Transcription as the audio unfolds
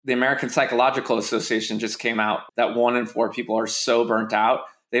the American Psychological Association just came out that 1 in 4 people are so burnt out,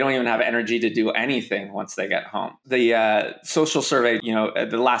 they don't even have energy to do anything once they get home. The social survey,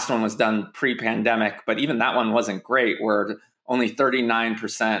 the last one was done pre-pandemic, but even that one wasn't great, where only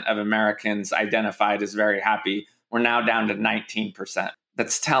 39% of Americans identified as very happy. We're now down to 19%.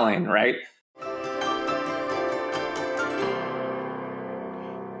 That's telling, right?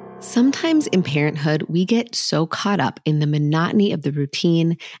 Sometimes in parenthood, we get so caught up in the monotony of the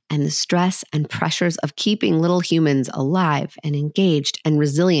routine and the stress and pressures of keeping little humans alive and engaged and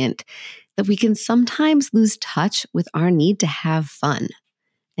resilient that we can sometimes lose touch with our need to have fun.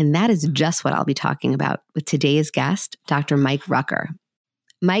 And that is just what I'll be talking about with today's guest, Dr. Mike Rucker.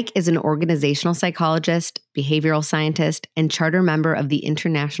 Mike is an organizational psychologist, behavioral scientist, and charter member of the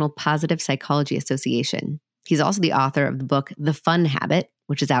International Positive Psychology Association. He's also the author of the book, The Fun Habit,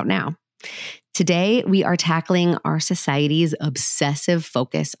 which is out now. Today, we are tackling our society's obsessive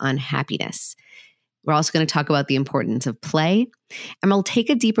focus on happiness. We're also going to talk about the importance of play, and we'll take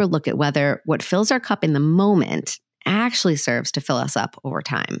a deeper look at whether what fills our cup in the moment actually serves to fill us up over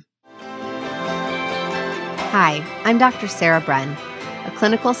time. Hi, I'm Dr. Sarah Bren, a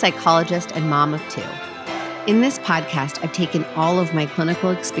clinical psychologist and mom of 2. In this podcast, I've taken all of my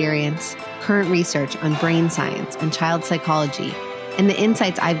clinical experience, current research on brain science and child psychology, and the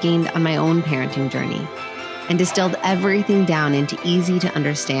insights I've gained on my own parenting journey, and distilled everything down into easy to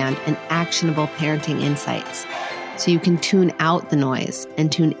understand and actionable parenting insights, so you can tune out the noise and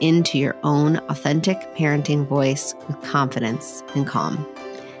tune into your own authentic parenting voice with confidence and calm.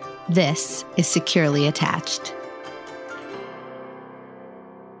 This is Securely Attached.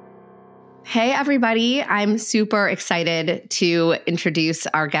 Hey, everybody. I'm super excited to introduce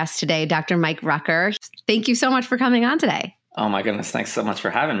our guest today, Dr. Mike Rucker. Thank you so much for coming on today. Oh my goodness. Thanks so much for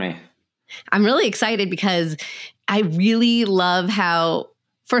having me. I'm really excited because I really love how,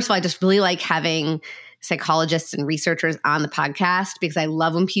 first of all, I just really like having psychologists and researchers on the podcast, because I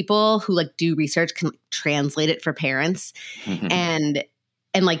love when people who do research can translate it for parents and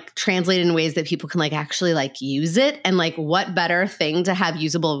translate it in ways that people can actually use it. And what better thing to have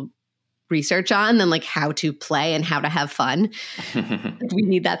usable research on than how to play and how to have fun. We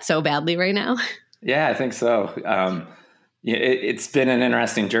need that so badly right now. Yeah, I think so. It's been an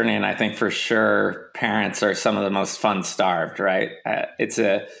interesting journey, and I think for sure parents are some of the most fun starved, right?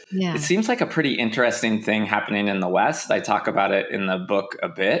 It seems like a pretty interesting thing happening in the West. I talk about it in the book a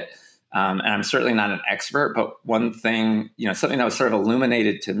bit, and I'm certainly not an expert, but one thing, something that was sort of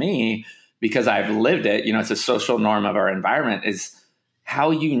illuminated to me because I've lived it, it's a social norm of our environment, is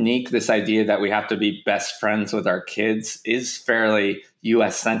how unique this idea that we have to be best friends with our kids is fairly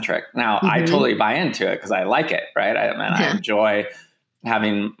US centric. Now, I totally buy into it because I like it, right? I enjoy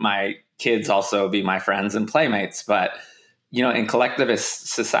having my kids also be my friends and playmates. But, in collectivist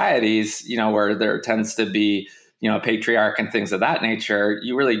societies, where there tends to be, a patriarch and things of that nature,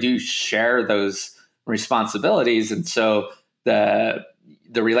 you really do share those responsibilities. And so the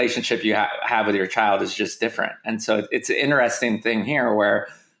relationship you have with your child is just different. And so it's an interesting thing here where,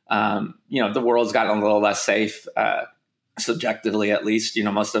 the world's gotten a little less safe, subjectively, at least,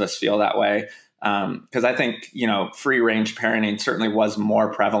 most of us feel that way. Because I think, free range parenting certainly was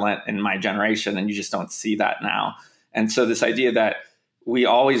more prevalent in my generation, and you just don't see that now. And so this idea that we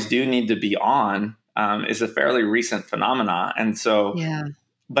always do need to be on is a fairly recent phenomena. And so,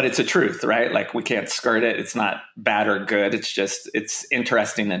 but it's a truth, right? We can't skirt it. It's not bad or good. It's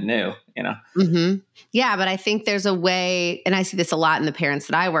interesting and new, Yeah, but I think there's a way, and I see this a lot in the parents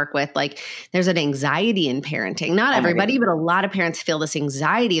that I work with, there's an anxiety in parenting. Not everybody, but a lot of parents feel this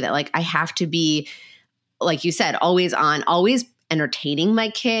anxiety that I have to be, like you said, always on, always entertaining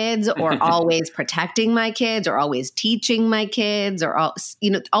my kids, or always protecting my kids, or always teaching my kids, or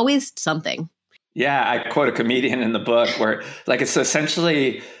always something. Yeah, I quote a comedian in the book where it's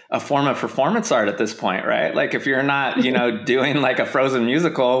essentially a form of performance art at this point, right? If you're not, doing a Frozen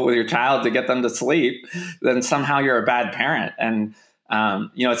musical with your child to get them to sleep, then somehow you're a bad parent. And,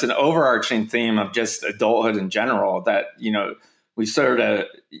 it's an overarching theme of just adulthood in general that, we sort of,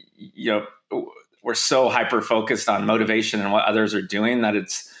 we're so hyper-focused on motivation and what others are doing that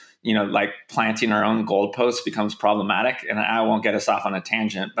it's, planting our own goalposts becomes problematic. And I won't get us off on a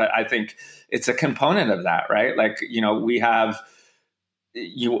tangent, but I think it's a component of that, right? We have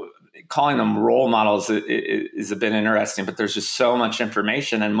calling them role models is a bit interesting, but there's just so much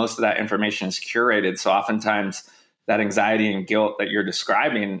information, and most of that information is curated. So oftentimes that anxiety and guilt that you're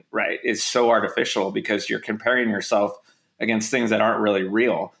describing, right, is so artificial because you're comparing yourself against things that aren't really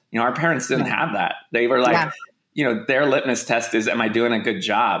real. Our parents didn't have that. They were their litmus test is, am I doing a good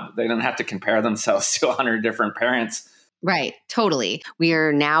job? They don't have to compare themselves to 100 different parents. Right. Totally. We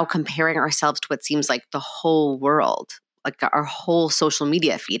are now comparing ourselves to what seems like the whole world, like our whole social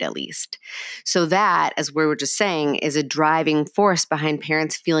media feed, at least. So that, as we were just saying, is a driving force behind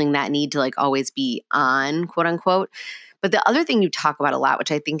parents feeling that need to like always be on, quote unquote. But the other thing you talk about a lot,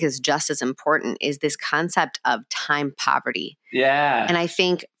 which I think is just as important, is this concept of time poverty. Yeah. And I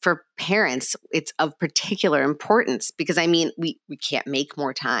think for parents, it's of particular importance because I mean, we can't make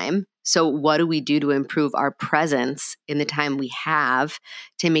more time. So what do we do to improve our presence in the time we have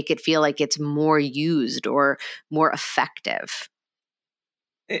to make it feel like it's more used or more effective?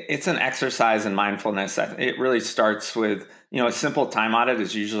 It's an exercise in mindfulness. It really starts with, a simple time audit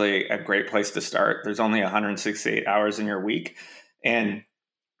is usually a great place to start. There's only 168 hours in your week. And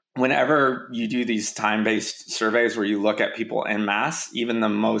whenever you do these time-based surveys where you look at people en masse, even the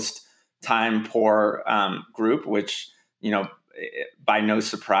most time poor group, which, by no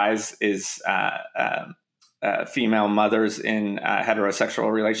surprise is female mothers in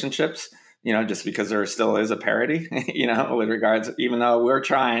heterosexual relationships, just because there still is a parity, with regards, even though we're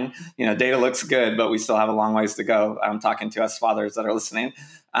trying, data looks good, but we still have a long ways to go. I'm talking to us fathers that are listening.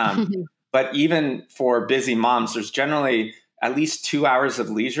 But even for busy moms, there's generally at least 2 hours of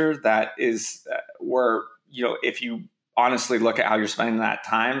leisure that is where, if you honestly look at how you're spending that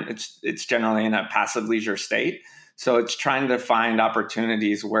time, it's generally in a passive leisure state. So it's trying to find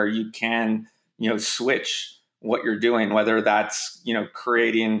opportunities where you can, switch what you're doing, whether that's,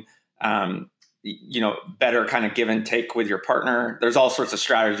 creating, better kind of give and take with your partner. There's all sorts of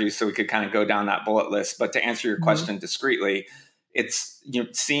strategies, so we could kind of go down that bullet list. But to answer your question discreetly, it's,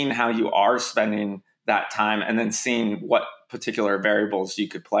 seeing how you are spending that time and then seeing what particular variables you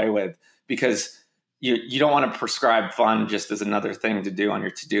could play with, because you don't want to prescribe fun just as another thing to do on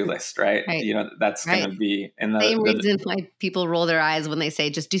your to-do list, right? Right. That's Right. going to be in the same reason why people roll their eyes when they say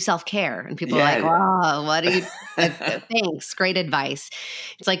just do self-care, and people are like, Yeah. "Wow, what are you?" Thanks, great advice.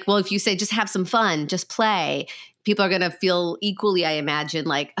 It's like, well, if you say just have some fun, just play, people are going to feel equally, I imagine,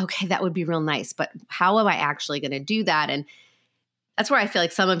 like, okay, that would be real nice, but how am I actually going to do that? And that's where I feel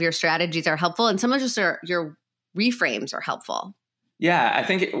like some of your strategies are helpful, and some of just your reframes are helpful. Yeah, I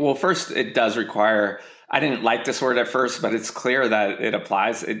think, first, it does require, I didn't like this word at first, but it's clear that it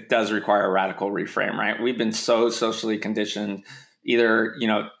applies. It does require a radical reframe, right? We've been so socially conditioned, either,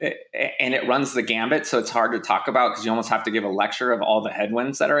 and it runs the gambit. So it's hard to talk about because you almost have to give a lecture of all the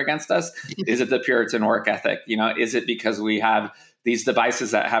headwinds that are against us. Is it the Puritan work ethic? Is it because we have these devices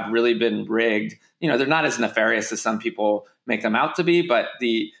that have really been rigged? They're not as nefarious as some people make them out to be, but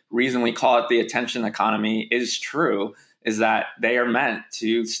the reason we call it the attention economy is true, is that they are meant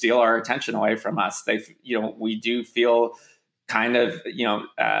to steal our attention away from us. We do feel kind of,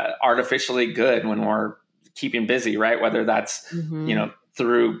 artificially good when we're keeping busy, right? Whether that's,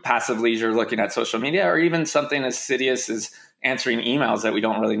 through passive leisure, looking at social media, or even something as insidious as answering emails that we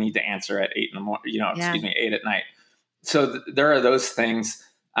don't really need to answer at 8 in the morning, 8 at night. So there are those things.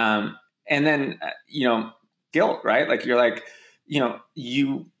 And then, guilt, right? Like you're like,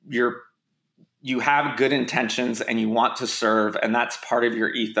 you have good intentions and you want to serve, and that's part of your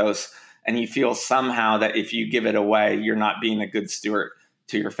ethos. And you feel somehow that if you give it away, you're not being a good steward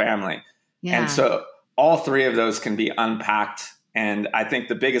to your family. Yeah. And so all three of those can be unpacked. And I think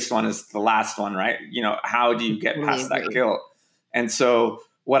the biggest one is the last one, right? How do you get past that guilt? And so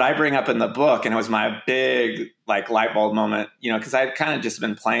what I bring up in the book, and it was my big light bulb moment, because I'd kind of just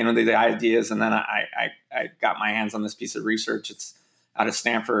been playing with the ideas, and then I got my hands on this piece of research. It's out of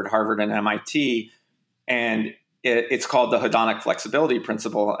Stanford, Harvard, and MIT. And it's called the hedonic flexibility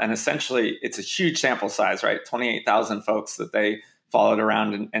principle. And essentially, it's a huge sample size, right? 28,000 folks that they followed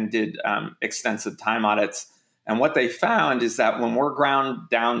around and did extensive time audits. And what they found is that when we're ground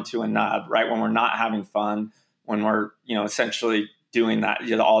down to a nub, right, when we're not having fun, when we're, essentially doing that,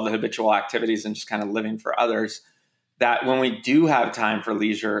 all the habitual activities and just kind of living for others, that when we do have time for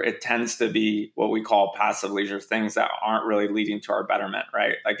leisure, it tends to be what we call passive leisure, things that aren't really leading to our betterment,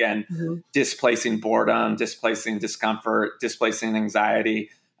 right? Again, displacing boredom, displacing discomfort, displacing anxiety,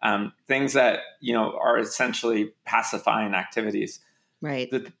 things that, are essentially pacifying activities. Right.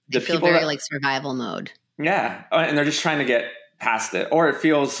 They feel very like survival mode. Yeah. And they're just trying to get past it, or it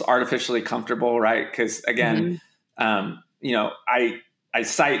feels artificially comfortable, right? Because again, I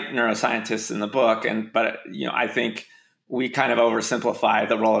cite neuroscientists in the book, but I think we kind of oversimplify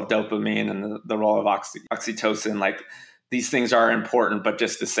the role of dopamine and the role of oxytocin. Like, these things are important, but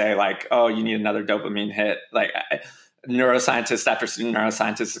just to say oh, you need another dopamine hit. Neuroscientists after student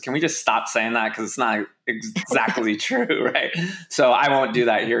neuroscientists, can we just stop saying that? Because it's not exactly true, right? So I won't do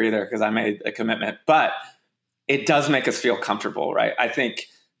that here either, because I made a commitment. But it does make us feel comfortable, right? I think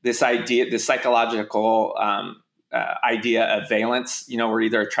this idea, this psychological idea of valence. We're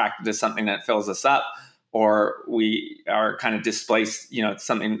either attracted to something that fills us up, or we are kind of displaced,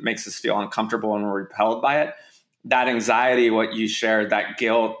 something makes us feel uncomfortable and we're repelled by it. That anxiety, what you shared, that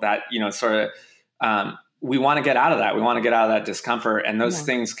guilt, that, we want to get out of that. We want to get out of that discomfort. And those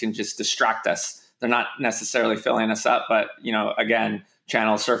things can just distract us. They're not necessarily filling us up, but, again,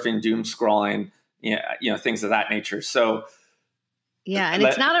 channel surfing, doom scrolling, things of that nature. So, yeah. And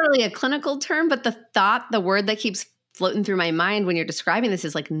it's not really a clinical term, but the word that keeps floating through my mind when you're describing this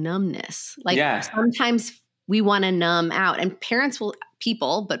is like numbness. Like sometimes we want to numb out, and parents will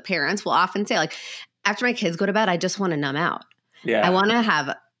often say, like, after my kids go to bed, I just want to numb out. Yeah. I want to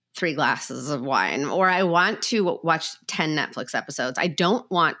have 3 glasses of wine, or I want to watch 10 Netflix episodes. I don't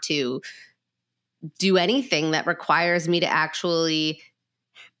want to do anything that requires me to actually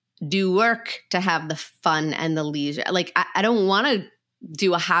do work to have the fun and the leisure. Like, I don't want to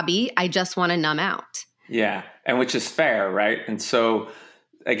do a hobby. I just want to numb out. Yeah. And which is fair, right? And so,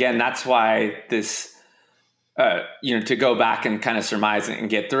 again, that's why this, to go back and kind of surmise and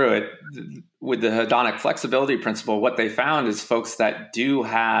get through it, with the hedonic flexibility principle, what they found is folks that do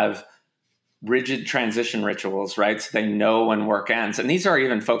have rigid transition rituals, right? So they know when work ends. And these are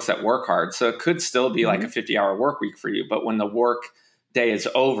even folks that work hard. So it could still be like a 50-hour work week for you. But when the work day is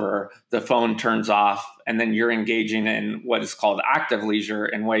over, the phone turns off, and then you're engaging in what is called active leisure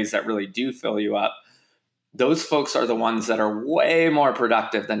in ways that really do fill you up. Those folks are the ones that are way more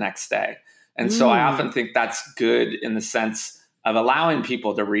productive the next day. And so I often think that's good in the sense of allowing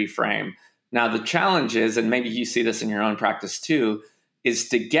people to reframe. Now, the challenge is, and maybe you see this in your own practice too, is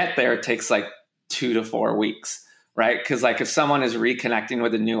to get there, it takes like 2 to 4 weeks, right? Because like if someone is reconnecting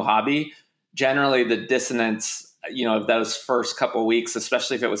with a new hobby, generally the dissonance, of those first couple of weeks,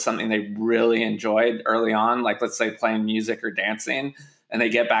 especially if it was something they really enjoyed early on, like let's say playing music or dancing, and they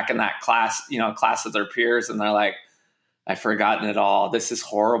get back in that class, class of their peers, and they're like, I've forgotten it all. This is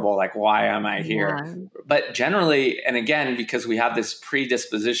horrible. Like, why am I here? Yeah. But generally, and again, because we have this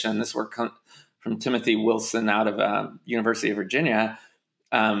predisposition, this work from Timothy Wilson out of University of Virginia.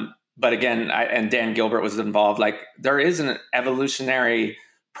 But again, and Dan Gilbert was involved. Like, there is an evolutionary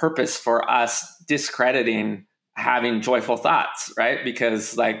purpose for us discrediting having joyful thoughts, right?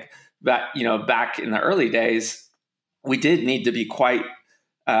 Because like that, back in the early days, we did need to be quite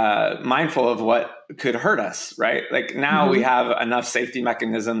mindful of what could hurt us, right? Like now we have enough safety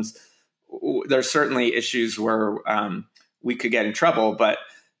mechanisms. There's certainly issues where we could get in trouble, but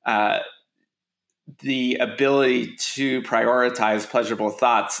the ability to prioritize pleasurable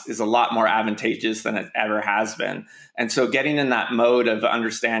thoughts is a lot more advantageous than it ever has been. And so getting in that mode of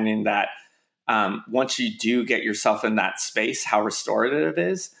understanding that once you do get yourself in that space, how restorative it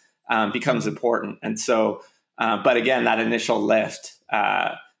is becomes important. And so, but again, that initial lift,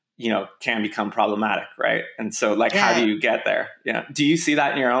 can become problematic, right? And so, like, how do you get there? Do you see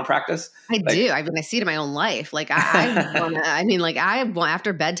that in your own practice? I do. I mean, I see it in my own life. Like, after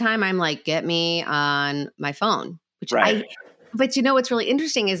bedtime, I'm like, get me on my phone. But what's really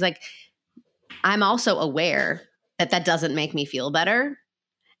interesting is like, I'm also aware that doesn't make me feel better.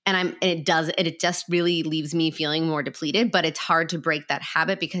 And it just really leaves me feeling more depleted, but it's hard to break that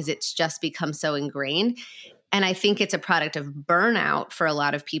habit because it's just become so ingrained. And I think it's a product of burnout for a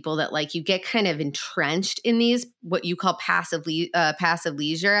lot of people that like you get kind of entrenched in these, what you call passive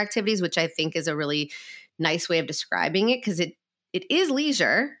leisure activities, which I think is a really nice way of describing it because it is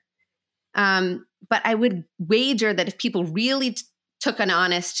leisure. But I would wager that if people really took an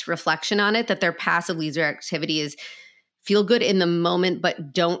honest reflection on it, that their passive leisure activity is feel good in the moment,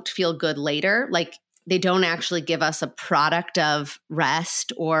 but don't feel good later. Like they don't actually give us a product of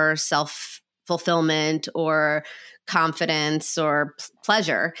rest or self-fulfillment or confidence or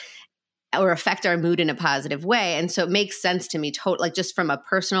pleasure or affect our mood in a positive way. And so it makes sense to me, like just from a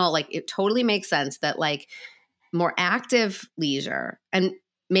personal, like it totally makes sense that like more active leisure, and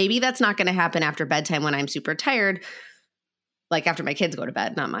maybe that's not going to happen after bedtime when I'm super tired, like after my kids go to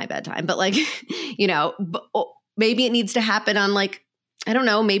bed, not my bedtime, but like, maybe it needs to happen on like, I don't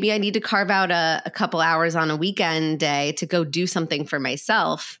know, maybe I need to carve out a couple hours on a weekend day to go do something for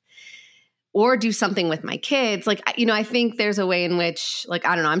myself or do something with my kids. Like, I think there's a way in which, like,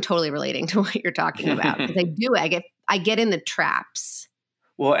 I don't know, I'm totally relating to what you're talking about because I get in the traps.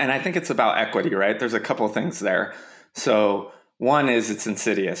 Well, and I think it's about equity, right? There's a couple of things there. So one is it's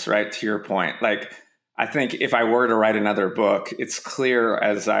insidious, right? To your point, like, I think if I were to write another book, it's clear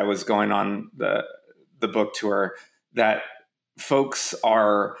as I was going on the book tour that folks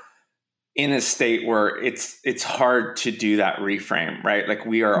are in a state where it's hard to do that reframe, right? Like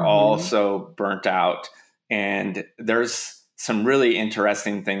we are all so burnt out, and there's some really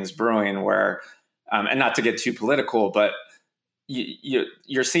interesting things brewing where And not to get too political, but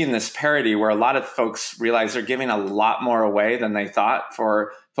you're seeing this parity where a lot of folks realize they're giving a lot more away than they thought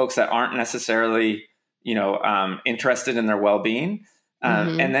for folks that aren't necessarily, interested in their well-being.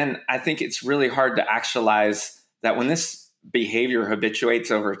 And then I think it's really hard to actualize that when this behavior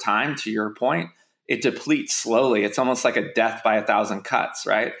habituates over time, to your point, it depletes slowly. It's almost like a death by 1,000 cuts,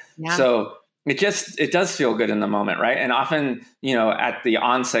 right? Yeah. So it does feel good in the moment, right? And often, at the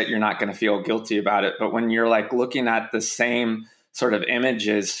onset, you're not going to feel guilty about it. But when you're like looking at the same sort of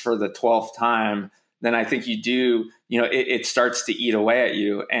images for the 12th time, then I think you do, it starts to eat away at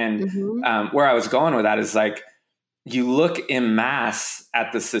you. And where I was going with that is like, you look en masse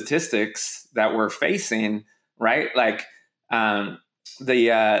at the statistics that we're facing, right? Like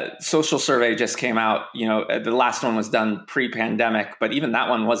the social survey just came out, the last one was done pre-pandemic, but even that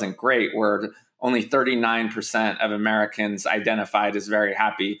one wasn't great, where only 39% of Americans identified as very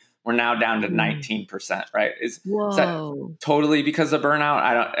happy. We're now down to 19%, right? Is that totally because of burnout?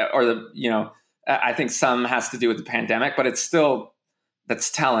 I think some has to do with the pandemic, but it's still,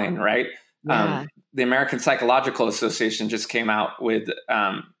 that's telling, right? Yeah. The American Psychological Association just came out with,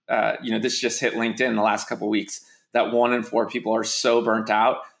 this just hit LinkedIn the last couple of weeks, that 1 in 4 people are so burnt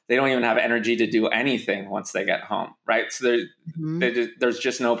out, they don't even have energy to do anything once they get home, right? So there's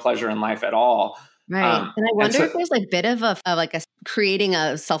just no pleasure in life at all. Right. And I wonder if there's like a bit of a creating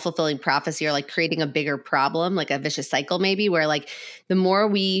a self-fulfilling prophecy, or like creating a bigger problem, like a vicious cycle maybe, where like the more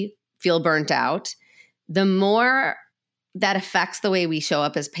we feel burnt out, the more that affects the way we show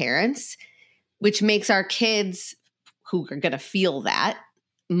up as parents, which makes our kids, who are going to feel that,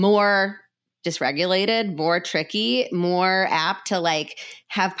 more dysregulated, more tricky, more apt to like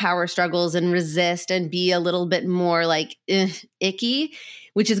have power struggles and resist and be a little bit more like icky,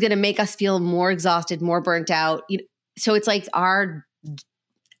 which is going to make us feel more exhausted, more burnt out. So it's like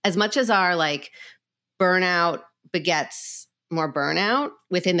as much as our like burnout begets more burnout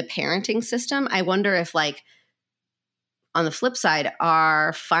within the parenting system, I wonder if like on the flip side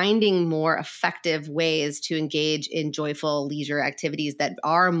are finding more effective ways to engage in joyful leisure activities that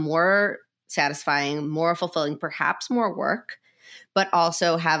are more satisfying, more fulfilling, perhaps more work, but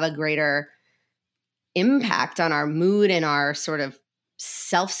also have a greater impact on our mood and our sort of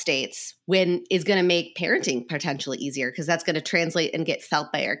self states, when is going to make parenting potentially easier, because that's going to translate and get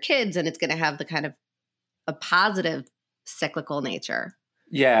felt by our kids, and it's going to have the kind of a positive cyclical nature.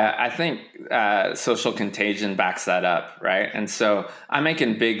 Yeah, I think social contagion backs that up, right? And so I'm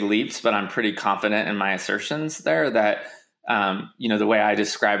making big leaps, but I'm pretty confident in my assertions there that, the way I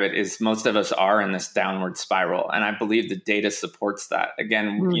describe it is most of us are in this downward spiral. And I believe the data supports that.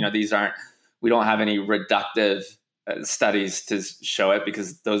 Again, we don't have any reductive studies to show it,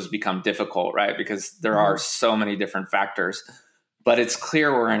 because those become difficult, right? Because there are so many different factors. But it's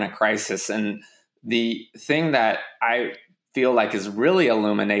clear we're in a crisis. And the thing that I feel like is really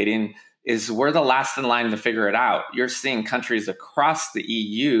illuminating is we're the last in line to figure it out. You're seeing countries across the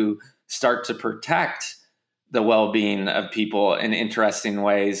EU start to protect the well-being of people in interesting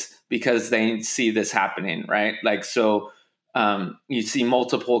ways because they see this happening, right? Like, so you see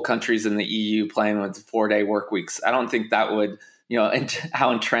multiple countries in the EU playing with 4-day work weeks. I don't think that would,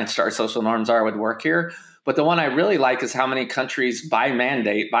 how entrenched our social norms are would work here. But the one I really like is how many countries by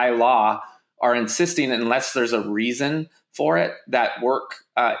mandate, by law, are insisting, unless there's a reason for it, that work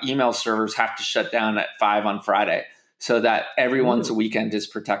email servers have to shut down at 5 on Friday so that everyone's weekend is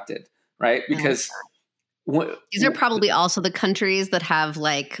protected, right? Because these are probably also the countries that have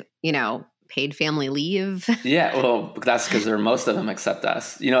paid family leave. Yeah, well, that's because most of them except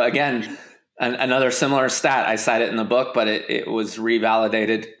us. Again, another similar stat, I cite it in the book, but it was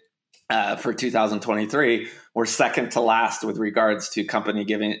revalidated for 2023. We're second to last with regards to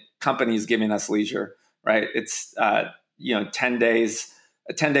companies giving us leisure, right? It's 10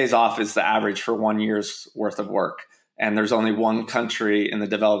 days off is the average for 1 year's worth of work. And there's only one country in the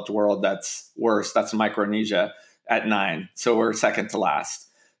developed world that's worse. That's Micronesia at 9. So we're second to last.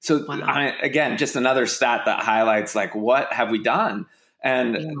 So again, just another stat that highlights like, what have we done?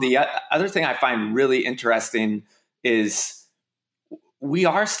 And the other thing I find really interesting is we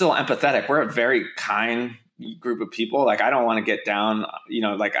are still empathetic. We're a very kind group of people. Like, I don't want to get down,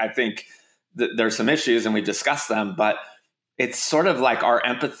 I think that there's some issues and we discuss them, but it's sort of like our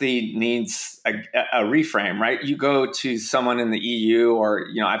empathy needs a reframe, right? You go to someone in the EU, or,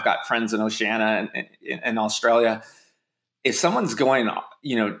 I've got friends in Oceania and in Australia. If someone's going,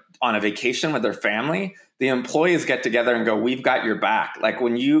 on a vacation with their family, the employees get together and go, we've got your back. Like,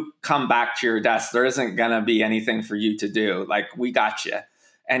 when you come back to your desk, there isn't going to be anything for you to do. Like, we got you.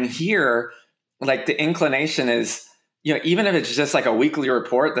 And here, like, the inclination is, even if it's just like a weekly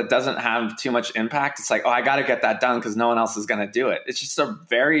report that doesn't have too much impact, it's like, oh, I got to get that done because no one else is going to do it. It's just a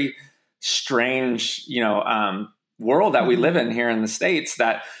very strange, world that we live in here in the States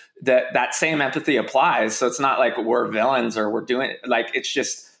that same empathy applies. So it's not like we're villains or we're doing like, it's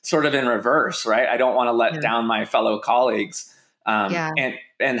just sort of in reverse, right? I don't want to let down my fellow colleagues.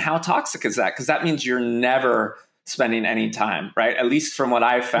 And how toxic is that? Because that means you're never spending any time, right? At least from what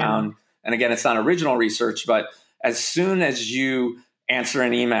I've found. And again, it's not original research, but as soon as you answer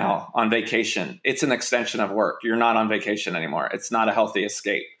an email on vacation, it's an extension of work. You're not on vacation anymore. It's not a healthy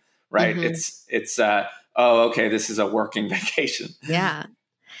escape, right? It's oh, okay, this is a working vacation. Yeah.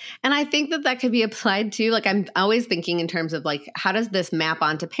 And I think that could be applied to, like, I'm always thinking in terms of like, how does this map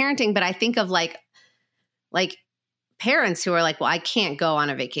onto parenting? But I think of like parents who are like, well, I can't go on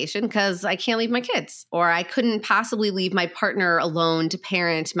a vacation because I can't leave my kids, or I couldn't possibly leave my partner alone to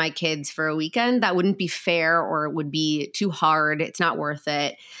parent my kids for a weekend. That wouldn't be fair, or it would be too hard. It's not worth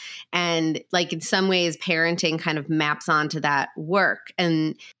it. And like in some ways, parenting kind of maps onto that work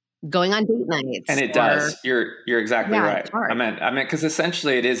and going on date nights. And it does. You're exactly right. I mean, because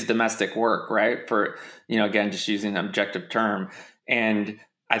essentially it is domestic work, right? For, again, just using an objective term. And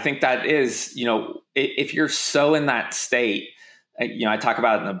I think that is, if you're so in that state, I talk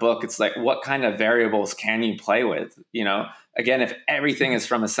about it in the book, it's like, what kind of variables can you play with? Again, if everything is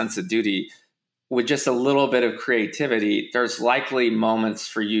from a sense of duty, with just a little bit of creativity, there's likely moments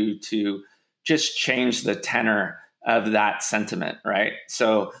for you to just change the tenor of that sentiment, right?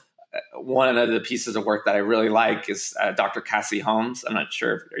 So one of the pieces of work that I really like is Dr. Cassie Holmes. I'm not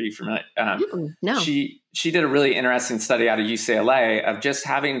sure. Are you familiar? No. She did a really interesting study out of UCLA of just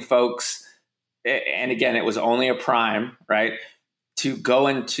having folks, and again, it was only a prime, right, to go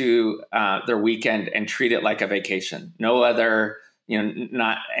into their weekend and treat it like a vacation. No other,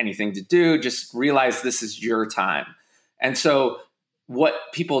 not anything to do. Just realize this is your time. And so what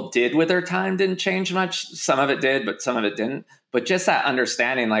people did with their time didn't change much. Some of it did, but some of it didn't. But just that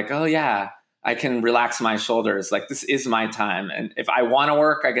understanding, like, oh yeah, I can relax my shoulders. Like, this is my time. And if I want to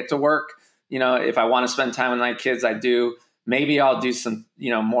work, I get to work. If I want to spend time with my kids, I do. Maybe I'll do some,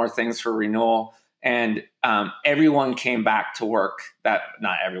 more things for renewal. And everyone came back to work. That,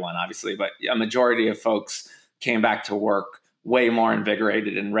 not everyone, obviously, but a majority of folks came back to work way more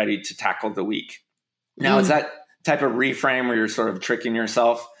invigorated and ready to tackle the week. Now, is that type of reframe where you're sort of tricking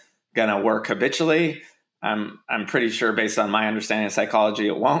yourself going to work habitually? I'm pretty sure, based on my understanding of psychology,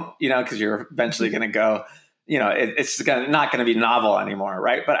 it won't, because you're eventually going to go, it's not going to be novel anymore,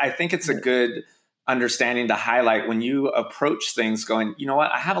 right? But I think it's a good understanding to highlight when you approach things going, you know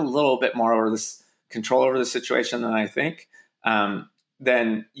what, I have a little bit more over this control over the situation than I think.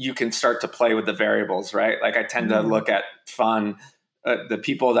 Then you can start to play with the variables, right? Like I tend to look at fun, the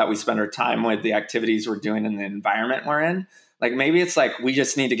people that we spend our time with, the activities we're doing in the environment we're in. Like maybe it's like, we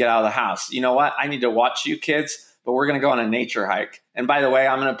just need to get out of the house. You know what? I need to watch you kids, but we're going to go on a nature hike. And by the way,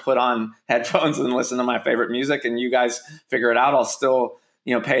 I'm going to put on headphones and listen to my favorite music, and you guys figure it out. I'll still,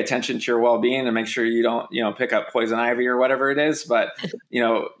 pay attention to your well-being and make sure you don't, pick up poison ivy or whatever it is. But,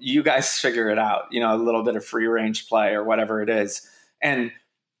 you guys figure it out, a little bit of free range play or whatever it is. And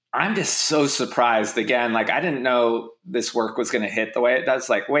I'm just so surprised again. Like, I didn't know this work was going to hit the way it does.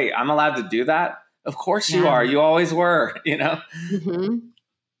 Like, wait, I'm allowed to do that? Of course you are. You always were, Mm-hmm.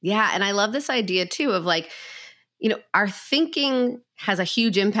 Yeah. And I love this idea too of like, our thinking has a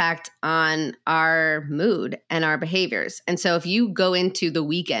huge impact on our mood and our behaviors. And so if you go into the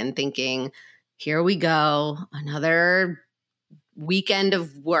weekend thinking, here we go, another weekend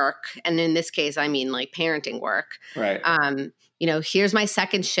of work. And in this case, I mean like parenting work. Right. Here's my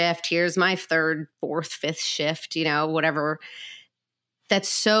second shift. Here's my third, fourth, fifth shift, whatever.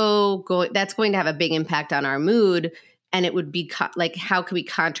 That's going to have a big impact on our mood. And it would be like, how could we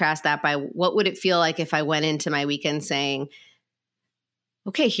contrast that by what would it feel like if I went into my weekend saying,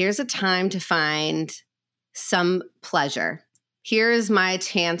 okay, here's a time to find some pleasure. Here's my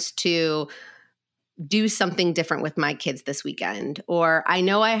chance to do something different with my kids this weekend. Or I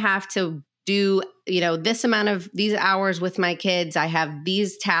know I have to do, this amount of these hours with my kids. I have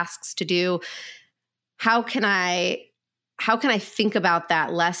these tasks to do. How can I think about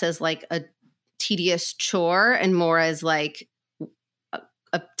that less as like a tedious chore and more as like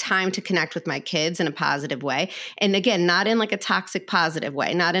a time to connect with my kids in a positive way? And again, not in like a toxic positive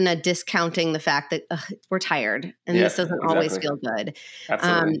way, not in a discounting the fact that we're tired and this doesn't always feel good.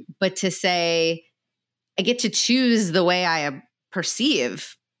 Absolutely. But to say, I get to choose the way I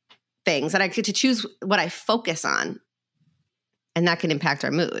perceive things, and I get to choose what I focus on, and that can impact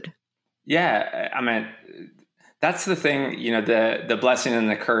our mood. Yeah. I mean, that's the thing, the blessing and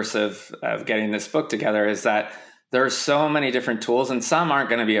the curse of getting this book together is that there are so many different tools and some aren't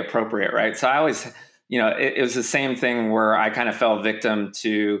going to be appropriate, right? So I always, it was the same thing where I kind of fell victim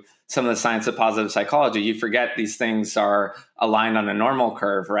to some of the science of positive psychology. You forget these things are aligned on a normal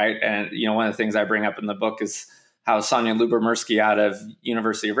curve, right? And, one of the things I bring up in the book is how Sonia Lubomirsky out of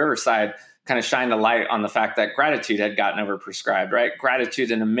University of Riverside kind of shined a light on the fact that gratitude had gotten overprescribed, right?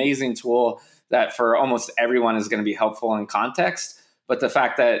 Gratitude, an amazing tool that for almost everyone is going to be helpful in context. But the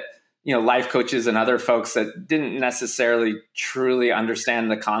fact that, life coaches and other folks that didn't necessarily truly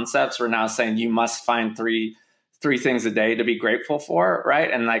understand the concepts were now saying you must find three things a day to be grateful for, right?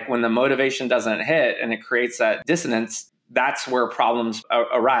 And like when the motivation doesn't hit and it creates that dissonance, that's where problems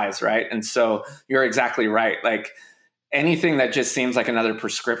arise, right? And so you're exactly right. Like anything that just seems like another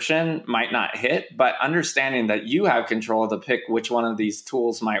prescription might not hit, but understanding that you have control to pick which one of these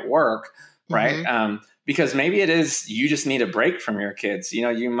tools might work, right? Because maybe it is, you just need a break from your kids.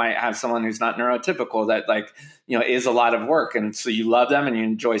 You might have someone who's not neurotypical that is a lot of work. And so you love them and you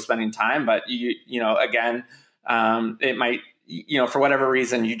enjoy spending time, but again, it might, for whatever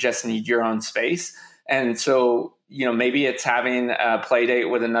reason, you just need your own space. And so, maybe it's having a play date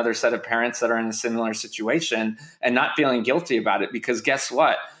with another set of parents that are in a similar situation and not feeling guilty about it, because guess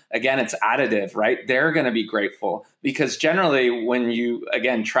what? Again, it's additive, right? They're going to be grateful because generally when you,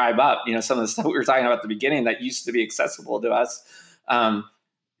 again, tribe up, some of the stuff we were talking about at the beginning that used to be accessible to us,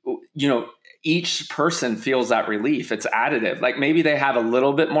 each person feels that relief. It's additive. Like maybe they have a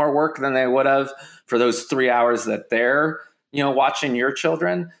little bit more work than they would have for those 3 hours that they're, watching your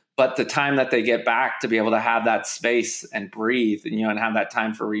children. But the time that they get back to be able to have that space and breathe, and have that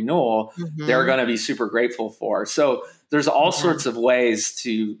time for renewal, they're going to be super grateful for. So there's all sorts of ways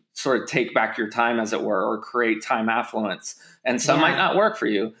to sort of take back your time, as it were, or create time affluence. And some might not work for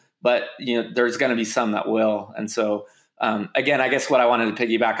you, but there's going to be some that will. And so again, I guess what I wanted to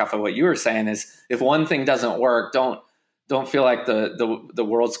piggyback off of what you were saying is if one thing doesn't work, don't feel like the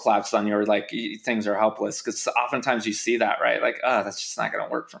world's collapsed on you or like things are helpless, because oftentimes you see that, right? Like, oh, that's just not going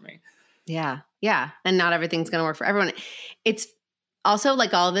to work for me. Yeah. Yeah. And not everything's going to work for everyone. It's also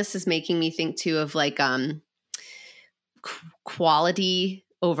like all this is making me think too of like quality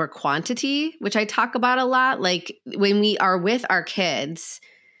over quantity, which I talk about a lot. Like when we are with our kids,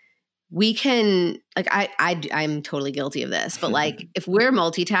 we can like I'm totally guilty of this, but like if we're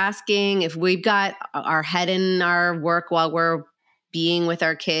multitasking, if we've got our head in our work while we're being with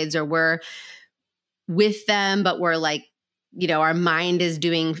our kids, or we're with them, but we're like, our mind is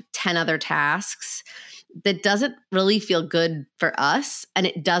doing 10 other tasks, that doesn't really feel good for us and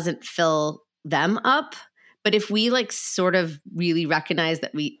it doesn't fill them up. But if we like sort of really recognize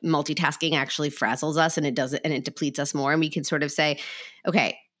that multitasking actually frazzles us and it depletes us more, and we can sort of say,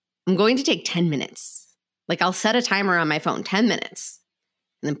 okay, I'm going to take 10 minutes. Like I'll set a timer on my phone, 10 minutes,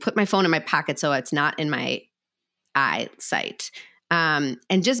 and then put my phone in my pocket so it's not in my eyesight, and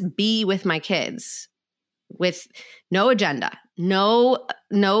just be with my kids with no agenda, no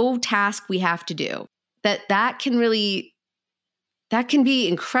task we have to do. That can be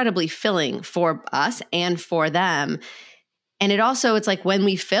incredibly filling for us and for them. And it's like when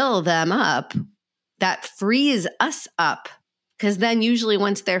we fill them up, that frees us up. Because then usually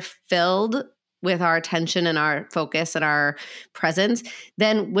once they're filled with our attention and our focus and our presence,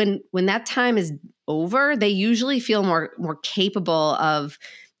 then when that time is over, they usually feel more capable of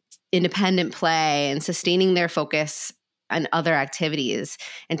independent play and sustaining their focus on other activities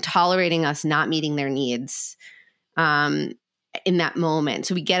and tolerating us not meeting their needs in that moment.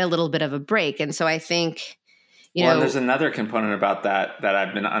 So we get a little bit of a break. And so I think, and there's another component about that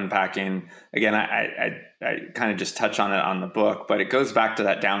I've been unpacking. Again, I kind of just touch on it on the book, but it goes back to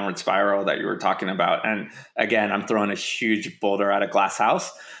that downward spiral that you were talking about. And again, I'm throwing a huge boulder at a glass house.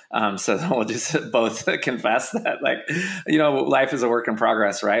 So we'll just both confess that life is a work in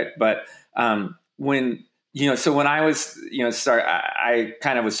progress, right? But when I was, I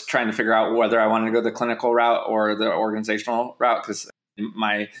kind of was trying to figure out whether I wanted to go the clinical route or the organizational route, because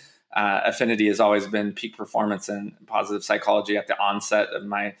my affinity has always been peak performance and positive psychology at the onset of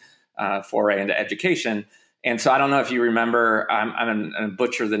my foray into education. And so I don't know if you remember, I'm going to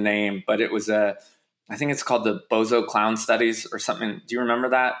butcher the name, but it was I think it's called the Bozo Clown Studies or something. Do you remember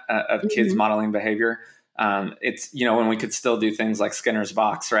that of kids modeling behavior? It's, when we could still do things like Skinner's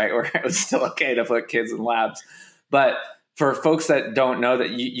box, right? Where it was still okay to put kids in labs. But for folks that don't know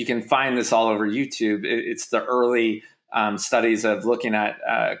that, you can find this all over YouTube. It's the early studies of looking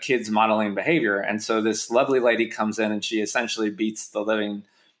at kids modeling behavior. And so this lovely lady comes in and she essentially beats the living,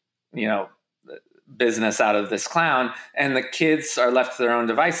 business out of this clown, and the kids are left to their own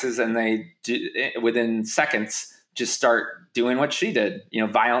devices, and they within seconds just start doing what she did,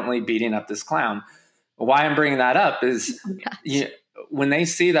 violently beating up this clown. why I'm bringing that up is Oh, gosh. when they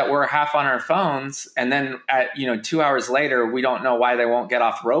see that we're half on our phones and then at 2 hours later we don't know why they won't get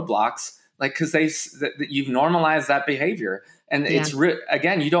off Roblox, like because you've normalized that behavior. And Yeah.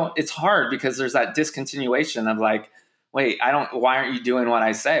 again, it's hard because there's that discontinuation of like, wait, why aren't you doing what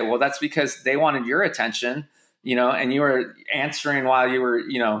I say? Well, that's because they wanted your attention, and you were answering while you were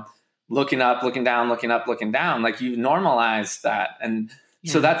looking up, looking down, looking up, looking down. Like you normalized that. And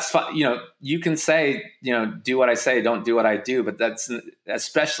so that's fun. You can say, do what I say, don't do what I do, but that's,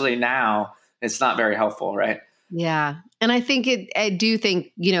 especially now, it's not very helpful. Right. Yeah. And I do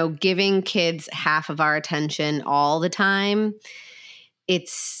think, giving kids half of our attention all the time,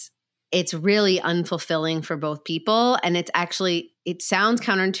 it's really unfulfilling for both people. And it sounds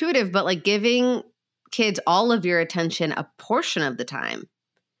counterintuitive, but like giving kids all of your attention a portion of the time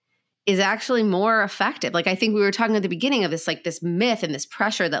is actually more effective. Like I think we were talking at the beginning of this, like this myth and this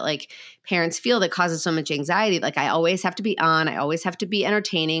pressure that like parents feel that causes so much anxiety. Like I always have to be on, I always have to be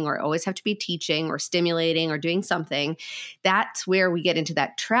entertaining, or always have to be teaching or stimulating or doing something. That's where we get into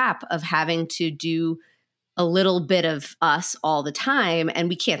that trap of having to do a little bit of us all the time, and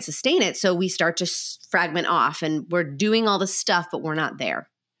we can't sustain it. So we start to fragment off and we're doing all this stuff, but we're not there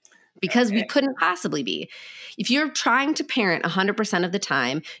because we couldn't possibly be. If you're trying to parent 100% of the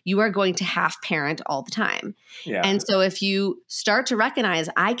time, you are going to half parent all the time. Yeah. And so if you start to recognize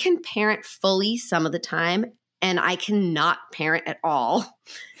I can parent fully some of the time and I cannot parent at all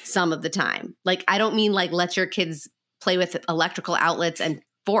some of the time. Like I don't mean like let your kids play with electrical outlets and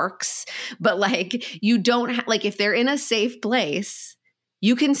forks, but like you don't like if they're in a safe place,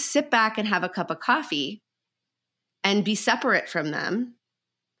 you can sit back and have a cup of coffee and be separate from them.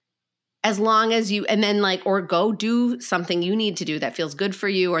 As long as you, and then like, or go do something you need to do that feels good for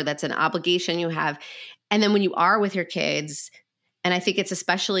you, or that's an obligation you have. And then when you are with your kids, and I think it's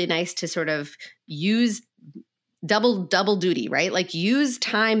especially nice to sort of use double duty, right? Like use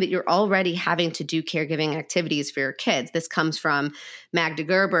time that you're already having to do caregiving activities for your kids. This comes from Magda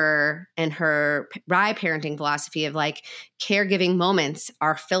Gerber and her Rye parenting philosophy of like caregiving moments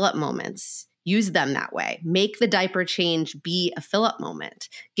are fill-up moments. Use them that way. Make the diaper change be a fill-up moment.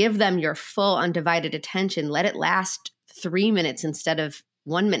 Give them your full undivided attention. Let it last 3 minutes instead of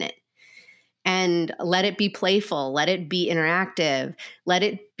 1 minute. And let it be playful. Let it be interactive. Let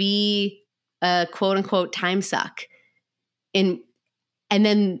it be a quote unquote time suck. And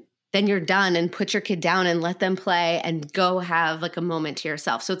then you're done and put your kid down and let them play and go have like a moment to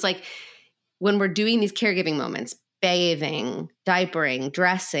yourself. So it's like when we're doing these caregiving moments, bathing, diapering,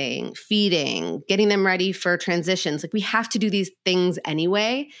 dressing, feeding, getting them ready for transitions. Like we have to do these things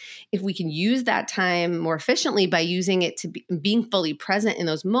anyway. If we can use that time more efficiently by using it to being fully present in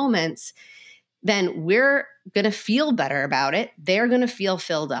those moments, then we're going to feel better about it. They're going to feel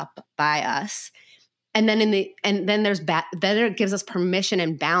filled up by us. And then then it gives us permission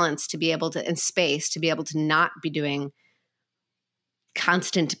and balance to be able to, and space to be able to not be doing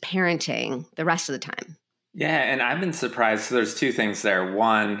constant parenting the rest of the time. Yeah, and I've been surprised. So there's two things there.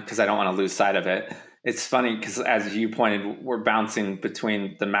 One, because I don't want to lose sight of it. It's funny because as you pointed, we're bouncing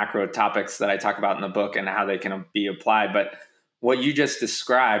between the macro topics that I talk about in the book and how they can be applied. But what you just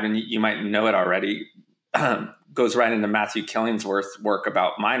described, and you might know it already, goes right into Matthew Killingsworth's work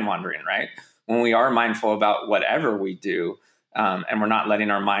about mind wandering, right? When we are mindful about whatever we do, and we're not letting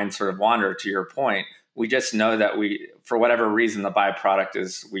our mind sort of wander, to your point, we just know that for whatever reason, the byproduct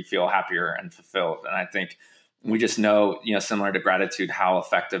is we feel happier and fulfilled. And I think we just know, similar to gratitude, how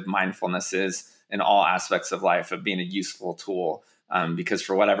effective mindfulness is in all aspects of life, of being a useful tool. Because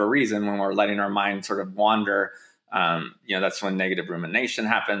for whatever reason, when we're letting our mind sort of wander, that's when negative rumination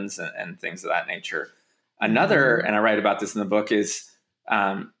happens and things of that nature. Another, and I write about this in the book, is,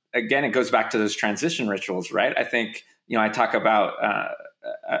 again, it goes back to those transition rituals, right? I think, I talk about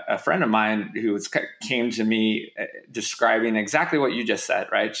a friend of mine who came to me describing exactly what you just said,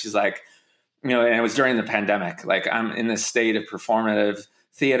 right? She's like, and it was during the pandemic, like I'm in this state of performative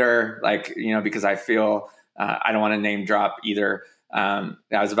theater, like, because I feel, I don't want to name drop either. I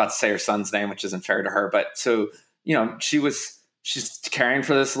was about to say her son's name, which isn't fair to her, but so, she's caring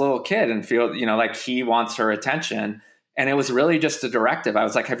for this little kid and feel, like he wants her attention. And it was really just a directive. I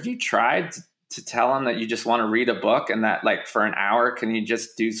was like, have you tried to tell him that you just want to read a book and that like for an hour, can you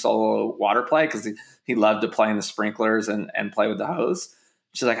just do solo water play? Cause he loved to play in the sprinklers and play with the hose.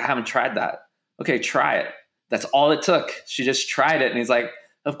 She's like, I haven't tried that. Okay, try it. That's all it took. She just tried it. And he's like,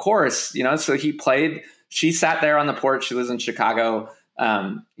 of course, so he played, she sat there on the porch. She lives in Chicago,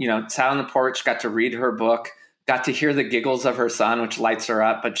 sat on the porch, got to read her book, got to hear the giggles of her son, which lights her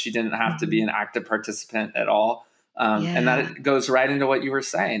up, but she didn't have to be an active participant at all. And that goes right into what you were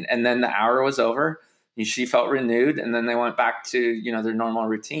saying. And then the hour was over. she felt renewed, and then they went back to, their normal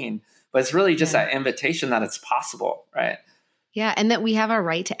routine. But it's really just that invitation that it's possible, right? Yeah. And that we have a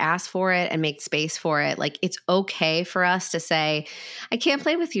right to ask for it and make space for it. Like, it's okay for us to say, I can't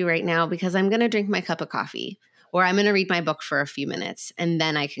play with you right now because I'm going to drink my cup of coffee, or I'm going to read my book for a few minutes and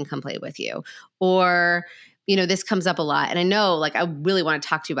then I can come play with you. Or, this comes up a lot. And I know, like, I really want to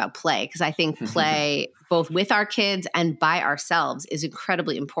talk to you about play, because I think play both with our kids and by ourselves is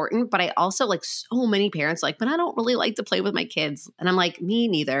incredibly important. But I also, like, so many parents like, but I don't really like to play with my kids. And I'm like, me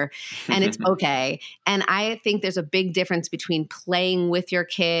neither. And it's okay. And I think there's a big difference between playing with your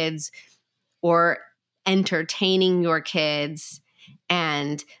kids or entertaining your kids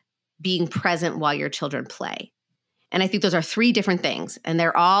and being present while your children play. And I think those are three different things. And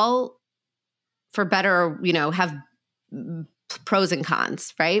they're all, for better, have pros and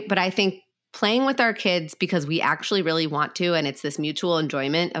cons, right? But I think playing with our kids because we actually really want to, and it's this mutual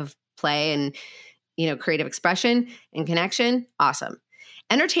enjoyment of play and, creative expression and connection, awesome.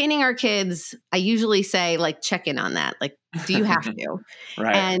 Entertaining our kids, I usually say, like, check in on that. Like, do you have to?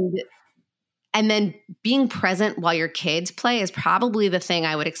 Right. And then being present while your kids play is probably the thing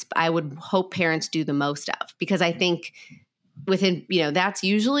I would hope parents do the most of, because I think within, that's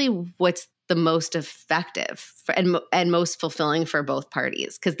usually what's the most effective and most fulfilling for both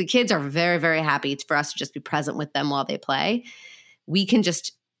parties, because the kids are very, very happy for us to just be present with them while they play. We can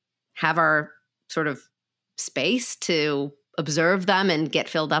just have our sort of space to observe them and get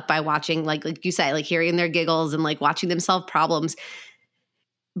filled up by watching, like you say, like hearing their giggles and like watching them solve problems.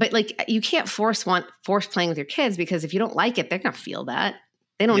 But like, you can't force playing with your kids, because if you don't like it, they're going to feel that.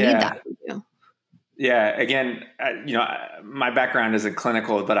 They don't need that from you. Yeah. Again, my background isn't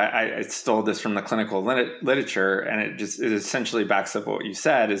clinical, but I stole this from the clinical literature, and it essentially backs up what you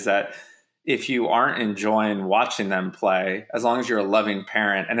said, is that if you aren't enjoying watching them play, as long as you're a loving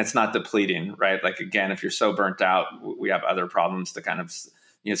parent and it's not depleting, right? Like, again, if you're so burnt out, we have other problems to kind of,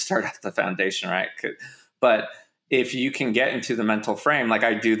 start at the foundation, right? But if you can get into the mental frame, like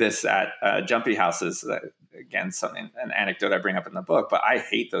I do this at jumpy houses, again, an anecdote I bring up in the book, but I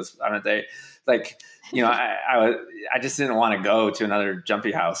hate those. They like, I just didn't want to go to another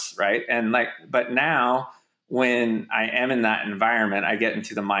jumpy house. Right. And like, but now when I am in that environment, I get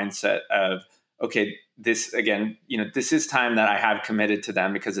into the mindset of, okay, this again, this is time that I have committed to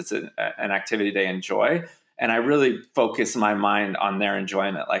them because it's an activity they enjoy. And I really focus my mind on their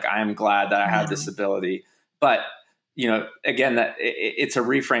enjoyment. Like, I'm glad that I have this ability, but again, that it's a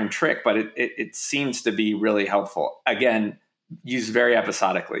reframe trick, but it seems to be really helpful. Again, use very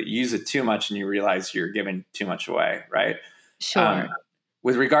episodically. Use it too much and you realize you're giving too much away, right? Sure.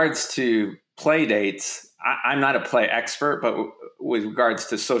 With regards to play dates, I'm not a play expert, but with regards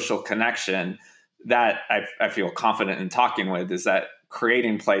to social connection, that I feel confident in talking with, is that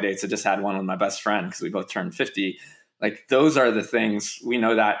creating play dates. I just had one with my best friend because we both turned 50. Like, those are the things we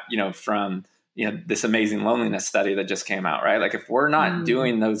know that, from this amazing loneliness study that just came out, right? Like, if we're not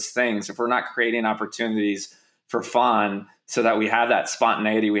doing those things, if we're not creating opportunities for fun so that we have that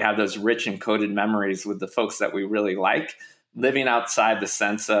spontaneity, we have those rich encoded memories with the folks that we really like, living outside the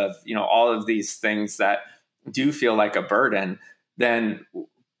sense of, all of these things that do feel like a burden, then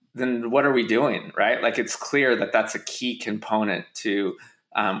what are we doing, right? Like, it's clear that that's a key component to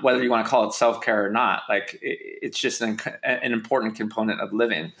whether you want to call it self-care or not. Like, it's just an important component of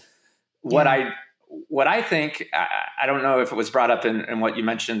living. What I think, I don't know if it was brought up in what you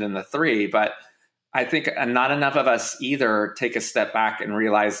mentioned in the three, but I think not enough of us either take a step back and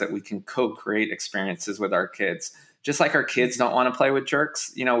realize that we can co-create experiences with our kids. Just like our kids don't want to play with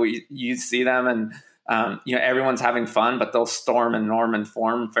jerks. You see them and, everyone's having fun, but they'll storm and norm and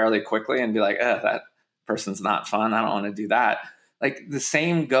form fairly quickly and be like, that person's not fun. I don't want to do that. Like, the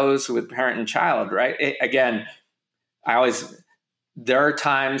same goes with parent and child, right? There are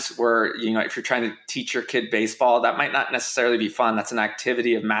times where, if you're trying to teach your kid baseball, that might not necessarily be fun. That's an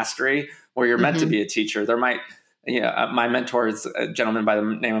activity of mastery where you're meant to be a teacher. There might, my mentor is a gentleman by the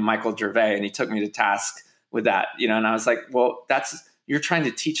name of Michael Gervais, and he took me to task with that, and I was like, well, you're trying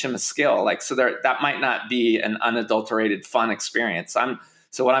to teach him a skill. Like, so that might not be an unadulterated fun experience.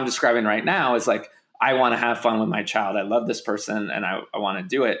 So what I'm describing right now is like, I want to have fun with my child. I love this person and I want to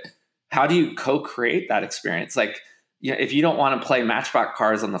do it. How do you co-create that experience? Like, if you don't want to play Matchbox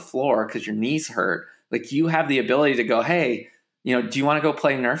cars on the floor because your knees hurt, like, you have the ability to go, hey, do you want to go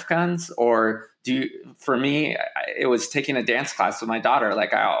play Nerf guns? Or for me, it was taking a dance class with my daughter.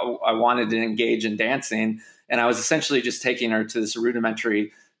 Like, I wanted to engage in dancing, and I was essentially just taking her to this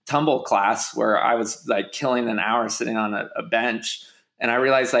rudimentary tumble class where I was like killing an hour sitting on a bench. And I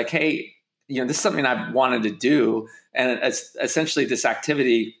realized, like, hey, this is something I've wanted to do. And it's essentially this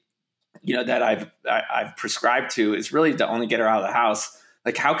activity that I've prescribed to is really to only get her out of the house.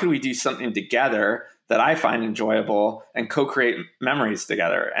 Like, how can we do something together that I find enjoyable and co-create memories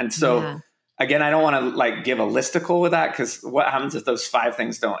together? And so again, I don't want to like give a listicle with that, because what happens if those 5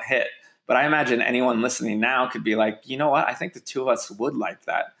 things don't hit? But I imagine anyone listening now could be like, you know what? I think the 2 of us would like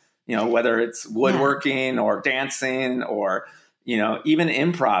that, whether it's woodworking or dancing or, even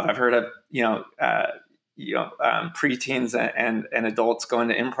improv. I've heard of, preteens and adults going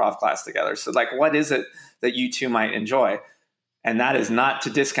to improv class together. So like, what is it that you two might enjoy? And that is not to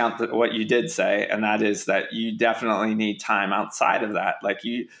discount what you did say. And that is that you definitely need time outside of that. Like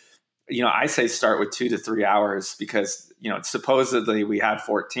I say start with 2 to 3 hours, because, supposedly we have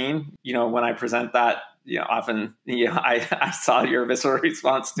 14, when I present that, often, I saw your visceral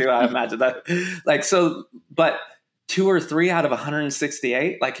response too. I imagine that like, so, but 2 or 3 out of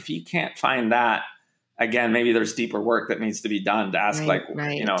 168, like if you can't find that, again, maybe there's deeper work that needs to be done to ask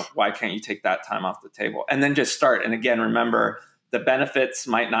why can't you take that time off the table? And then just start. And again, remember, the benefits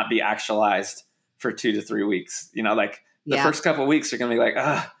might not be actualized for 2 to 3 weeks. The first couple of weeks are going to be like,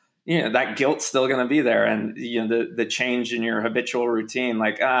 that guilt's still going to be there. And, the change in your habitual routine,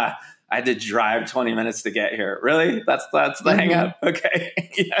 like, I had to drive 20 minutes to get here. Really? That's the hang up. Okay.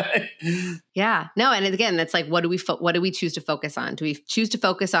 Yeah. No. And again, that's like, what do we choose to focus on? Do we choose to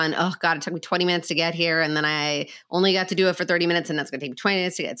focus on, oh God, it took me 20 minutes to get here, and then I only got to do it for 30 minutes, and that's going to take me 20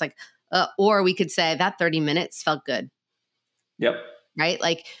 minutes to get, it's like, or we could say that 30 minutes felt good. Yep. Right.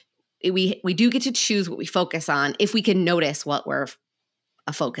 Like we do get to choose what we focus on if we can notice what we're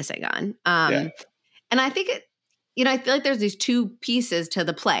focusing on. And I think I feel like there's these 2 pieces to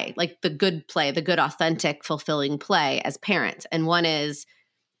the play, like the good play, the good, authentic, fulfilling play as parents. And one is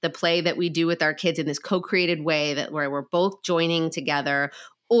the play that we do with our kids in this co-created way, where we're both joining together,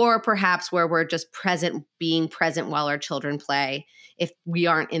 or perhaps where we're just being present while our children play, if we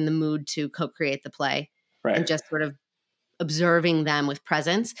aren't in the mood to co-create the play, and just sort of observing them with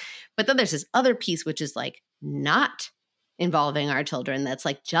presence. But then there's this other piece, which is like not involving our children, that's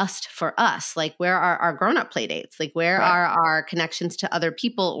like just for us. Like, where are our grown-up play dates? Like, where are our connections to other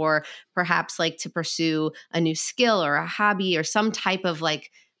people, or perhaps like to pursue a new skill or a hobby or some type of like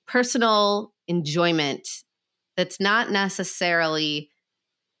personal enjoyment that's not necessarily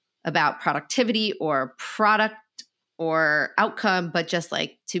about productivity or product or outcome, but just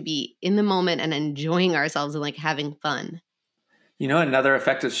like to be in the moment and enjoying ourselves and like having fun. Another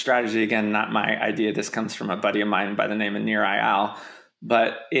effective strategy, again, not my idea. This comes from a buddy of mine by the name of Nir Ayal.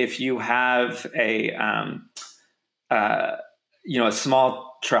 But if you have a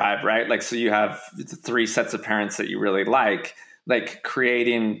small tribe, right? Like, so you have 3 sets of parents that you really like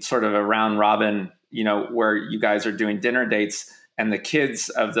creating sort of a round robin, where you guys are doing dinner dates, and the kids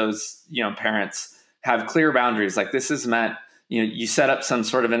of those, parents have clear boundaries. Like, this is meant, you set up some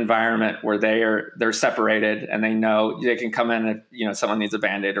sort of environment where they're separated, and they know they can come in if, someone needs a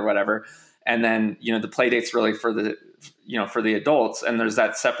Band-Aid or whatever. And then, the play date's really for the adults, and there's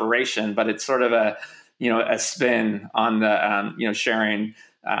that separation, but it's sort of a spin on the, sharing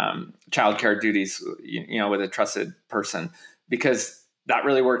childcare duties, with a trusted person, because that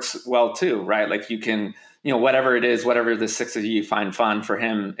really works well too, right? Like, you can, whatever it is, whatever the 6 of you find fun, for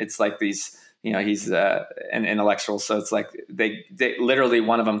him, it's like these, he's an intellectual. So it's like they literally,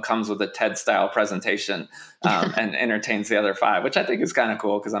 one of them comes with a TED style presentation and entertains the other 5, which I think is kind of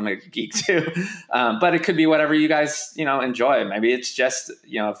cool, because I'm a geek too. But it could be whatever you guys, enjoy. Maybe it's just,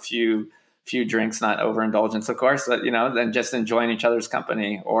 a few drinks, not overindulgence, of course, but, then just enjoying each other's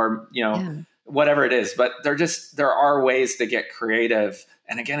company, or, whatever it is. But there are ways to get creative.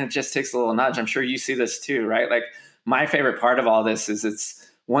 And again, it just takes a little nudge. I'm sure you see this too, right? Like, my favorite part of all this is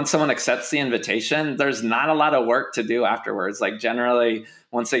once someone accepts the invitation, there's not a lot of work to do afterwards. Like, generally,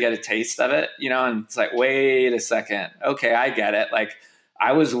 once they get a taste of it, and it's like, wait a second. Okay, I get it. Like,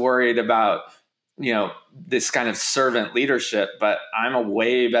 I was worried about, this kind of servant leadership, but I'm a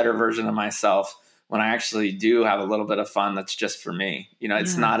way better version of myself when I actually do have a little bit of fun that's just for me.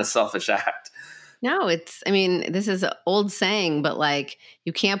 It's not a selfish act. No, this is an old saying, but like,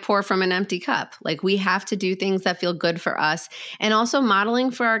 you can't pour from an empty cup. Like, we have to do things that feel good for us, and also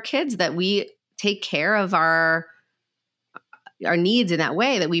modeling for our kids that we take care of our needs in that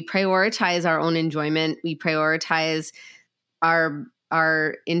way, that we prioritize our own enjoyment. We prioritize our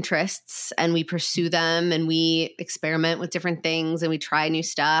interests, and we pursue them, and we experiment with different things, and we try new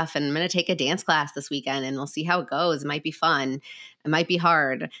stuff. And I'm going to take a dance class this weekend, and we'll see how it goes. It might be fun. It might be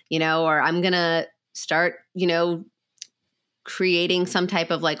hard, or I'm going to start, creating some type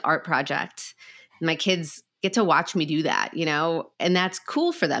of like art project. My kids get to watch me do that, and that's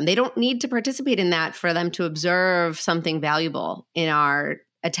cool for them. They don't need to participate in that for them to observe something valuable in our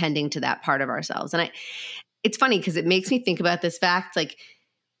attending to that part of ourselves. And it's funny because it makes me think about this fact, like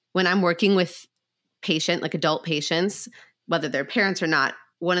when I'm working with like adult patients, whether they're parents or not,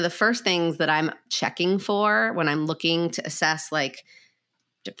 one of the first things that I'm checking for when I'm looking to assess like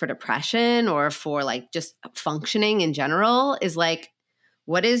for depression or for like just functioning in general is like,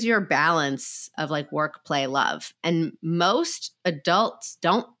 what is your balance of like work, play, love? And most adults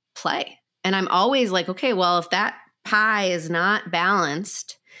don't play. And I'm always like, okay, well, if that pie is not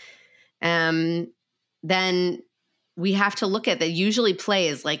balanced, then we have to look at that. Usually play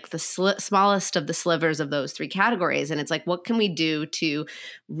is like the smallest of the slivers of those three categories. And it's like, what can we do to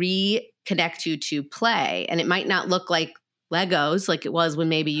reconnect you to play? And it might not look like Legos like it was when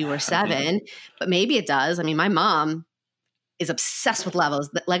maybe you were 7, but maybe it does. I mean, my mom is obsessed with Legos.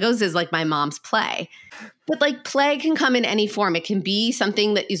 Legos is like my mom's play. But like play can come in any form. It can be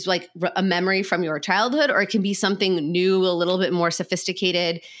something that is like a memory from your childhood, or it can be something new, a little bit more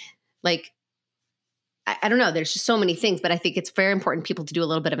sophisticated. Like, I don't know. There's just so many things, but I think it's very important people to do a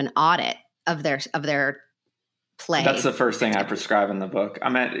little bit of an audit of their play. That's the first thing I prescribe in the book. I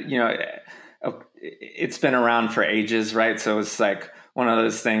mean, it's been around for ages, right? So it's like one of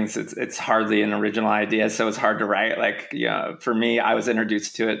those things. It's hardly an original idea, so it's hard to write. Like, for me, I was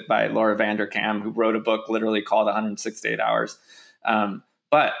introduced to it by Laura Vanderkam, who wrote a book literally called 168 Hours.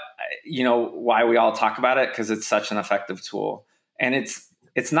 But why we all talk about it, because it's such an effective tool, and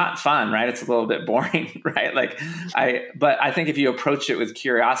it's not fun, right? It's a little bit boring, right? But I think if you approach it with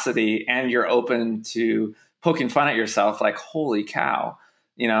curiosity and you're open to poking fun at yourself, like, holy cow,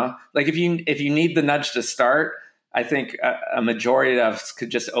 like if you need the nudge to start, I think a majority of us could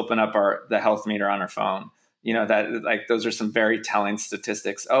just open up the health meter on our phone. That like, those are some very telling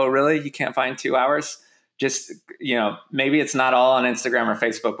statistics. Oh, really? You can't find 2 hours? Just, maybe it's not all on Instagram or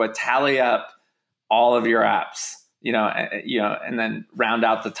Facebook, but tally up all of your apps. And then round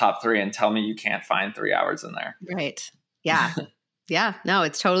out the top 3 and tell me you can't find 3 hours in there. Right. Yeah. Yeah. No,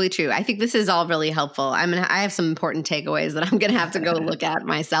 it's totally true. I think this is all really helpful. I have some important takeaways that I'm going to have to go look at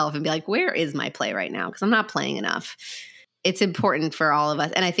myself and be like, where is my play right now? Because I'm not playing enough. It's important for all of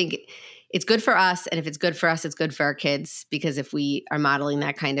us. And I think it's good for us. And if it's good for us, it's good for our kids, because if we are modeling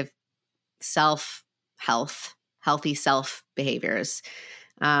that kind of healthy self behaviors,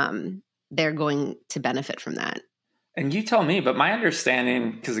 they're going to benefit from that. And you tell me, but my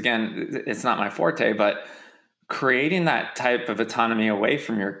understanding, because again, it's not my forte, but creating that type of autonomy away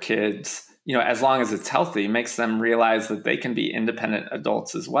from your kids, as long as it's healthy, makes them realize that they can be independent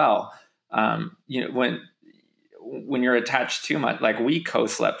adults as well. When you're attached too much, like we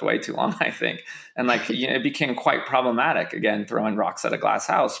co-slept way too long, I think. And it became quite problematic, again, throwing rocks at a glass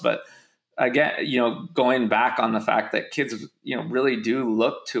house. But again, going back on the fact that kids, really do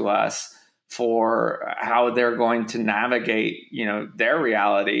look to us for how they're going to navigate, their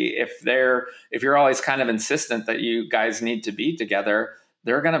reality. If you're always kind of insistent that you guys need to be together,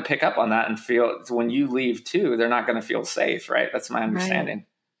 they're going to pick up on that and feel, when you leave too, they're not going to feel safe, right? That's my understanding. Right.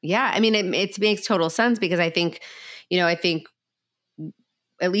 Yeah. I mean, it makes total sense, because I think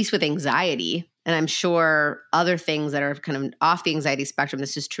at least with anxiety, and I'm sure other things that are kind of off the anxiety spectrum,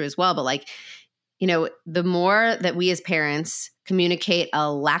 this is true as well, but the more that we as parents communicate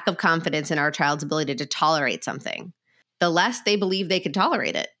a lack of confidence in our child's ability to tolerate something, the less they believe they can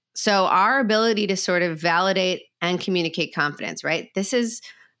tolerate it. So our ability to sort of validate and communicate confidence, right? This is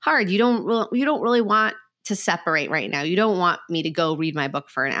hard. You don't really want to separate right now. You don't want me to go read my book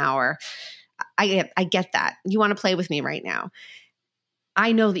for an hour. I get that. You want to play with me right now.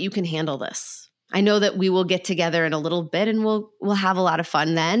 I know that you can handle this. I know that we will get together in a little bit and we'll have a lot of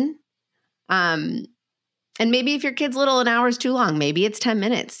fun then. And maybe if your kid's little, an hour is too long. Maybe it's 10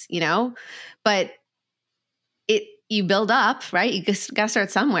 minutes, but you build up, right? You just got to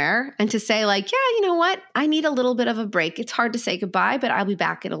start somewhere, and to say like, yeah, you know what? I need a little bit of a break. It's hard to say goodbye, but I'll be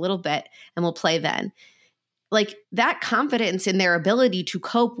back in a little bit and we'll play then. Like that confidence in their ability to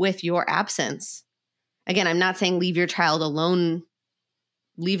cope with your absence. Again, I'm not saying leave your child alone,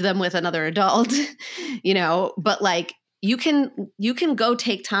 leave them with another adult, but like you can go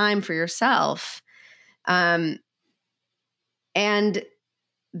take time for yourself. And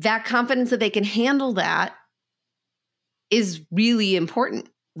that confidence that they can handle that is really important.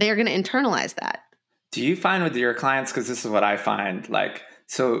 They're going to internalize that. Do you find with your clients, because this is what I find, like,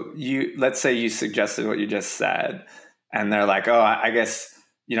 so let's say you suggested what you just said, and they're like, oh, I guess,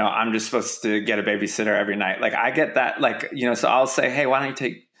 I'm just supposed to get a babysitter every night. Like, I get that, like, so I'll say, hey, why don't you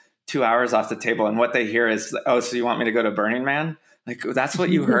take 2 hours off the table? And what they hear is, oh, so you want me to go to Burning Man? Like, that's what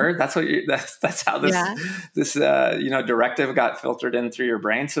you heard. That's how this directive got filtered in through your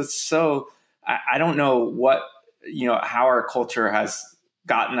brain. So it's I don't know what, how our culture has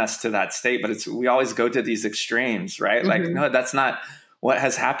gotten us to that state, but we always go to these extremes, right? Like, no, that's not what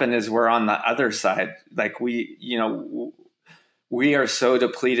has happened. Is we're on the other side. Like we are so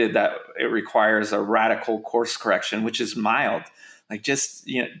depleted that it requires a radical course correction, which is mild. Like just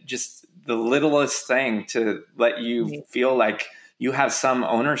the littlest thing to let you feel like you have some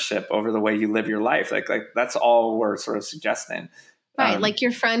ownership over the way you live your life. Like that's all we're sort of suggesting. Right. Like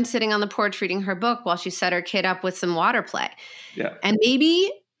your friend sitting on the porch reading her book while she set her kid up with some water play. Yeah. And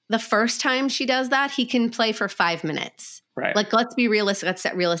maybe the first time she does that, he can play for 5 minutes. Right. Like, let's be realistic. Let's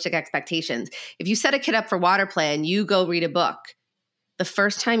set realistic expectations. If you set a kid up for water play and you go read a book, the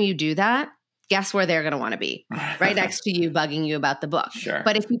first time you do that, guess where they're going to want to be? Right next to you, bugging you about the book. Sure.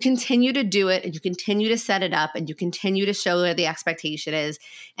 But if you continue to do it and you continue to set it up and you continue to show where the expectation is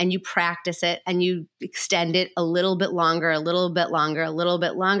and you practice it and you extend it a little bit longer, a little bit longer, a little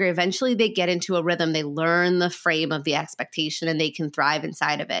bit longer, eventually they get into a rhythm. They learn the frame of the expectation and they can thrive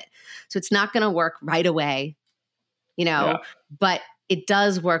inside of it. So it's not going to work right away, but it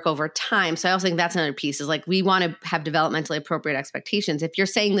does work over time. So I also think that's another piece is like, we want to have developmentally appropriate expectations. If you're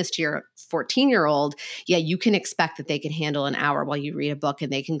saying this to your 14-year-old, yeah, you can expect that they can handle an hour while you read a book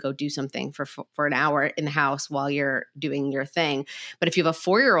and they can go do something for an hour in the house while you're doing your thing. But if you have a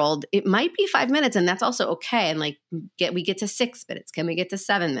 4-year-old, it might be 5 minutes and that's also okay. And like, we get to 6 minutes. Can we get to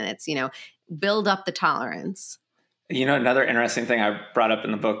 7 minutes? Build up the tolerance. Another interesting thing I brought up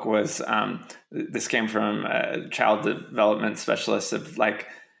in the book was this came from a child development specialist of like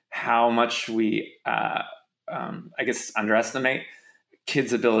how much we, I guess, underestimate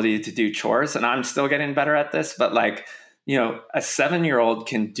kids' ability to do chores. And I'm still getting better at this, but like, a 7-year-old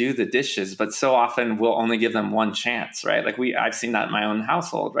can do the dishes, but so often we'll only give them one chance, right? Like I've seen that in my own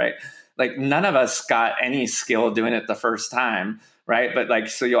household, right? Like none of us got any skill doing it the first time. Right. But like,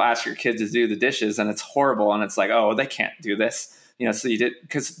 so you'll ask your kid to do the dishes and it's horrible. And it's like, oh, they can't do this. So you did,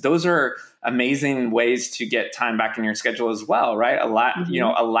 because those are amazing ways to get time back in your schedule as well. Right.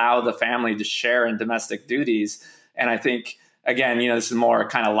 Allow the family to share in domestic duties. And I think, again, this is more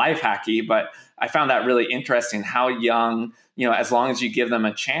kind of life hacky, but I found that really interesting how young, as long as you give them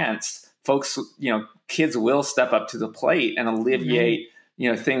a chance, folks, kids will step up to the plate and alleviate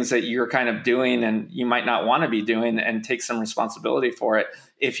things that you're kind of doing and you might not want to be doing and take some responsibility for it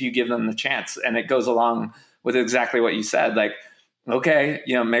if you give them the chance. And it goes along with exactly what you said. Like, okay,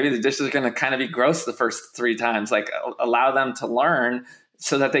 maybe the dishes are going to kind of be gross the first 3 times, like allow them to learn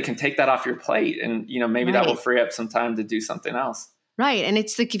so that they can take that off your plate. And, maybe that will free up some time to do something else. Right. And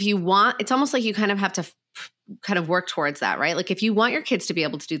it's like, if you want, it's almost like you kind of have to kind of work towards that, right? Like if you want your kids to be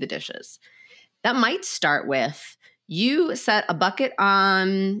able to do the dishes, that might start with, you set a bucket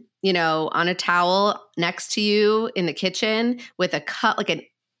on a towel next to you in the kitchen with a cup, like a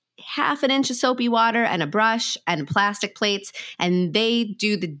half an inch of soapy water and a brush and plastic plates. And they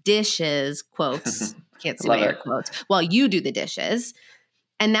do the dishes, quotes, can't see my air quotes, while you do the dishes.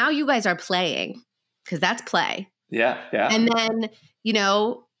 And now you guys are playing because that's play. Yeah. Yeah. And then,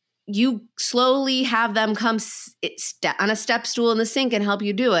 you slowly have them come on a step stool in the sink and help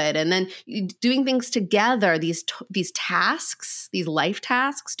you do it. And then doing things together, these tasks, these life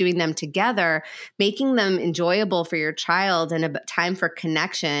tasks, doing them together, making them enjoyable for your child and a time for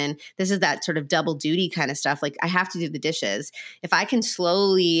connection. This is that sort of double duty kind of stuff. Like I have to do the dishes. If I can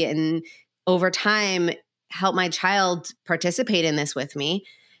slowly and over time help my child participate in this with me,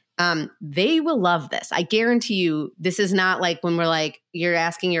 they will love this. I guarantee you, this is not like when we're like, you're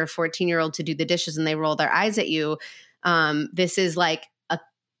asking your 14-year-old to do the dishes and they roll their eyes at you. This is like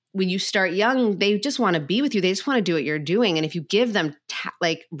when you start young, they just want to be with you. They just want to do what you're doing. And if you give them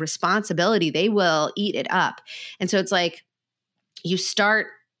like responsibility, they will eat it up. And so it's like you start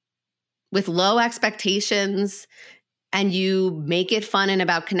with low expectations and you make it fun and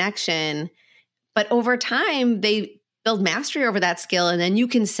about connection. But over time, they build mastery over that skill. And then you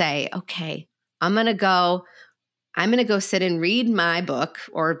can say, okay, I'm going to go sit and read my book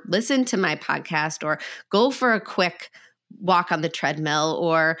or listen to my podcast or go for a quick walk on the treadmill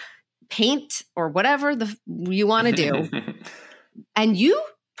or paint or whatever you want to do. And you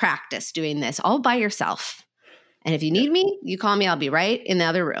practice doing this all by yourself. And if you need me, you call me, I'll be right in the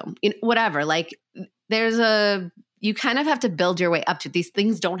other room, whatever. Like you kind of have to build your way up to these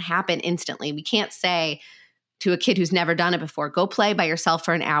things. Don't happen instantly. We can't say to a kid who's never done it before, go play by yourself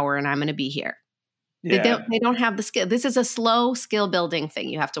for an hour and I'm going to be here. Yeah. They don't have the skill. This is a slow skill building thing.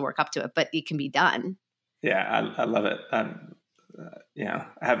 You have to work up to it, but it can be done. Yeah, I love it. I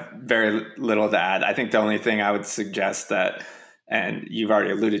have very little to add. I think the only thing I would suggest that, and you've already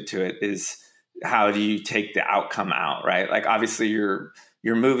alluded to it, is how do you take the outcome out, right? Like obviously you're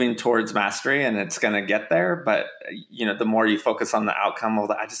you're moving towards mastery and it's going to get there. But, the more you focus on the outcome,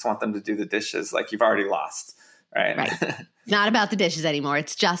 well, I just want them to do the dishes, like you've already lost. Right. Right. It's not about the dishes anymore.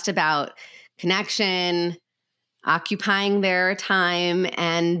 It's just about connection, occupying their time,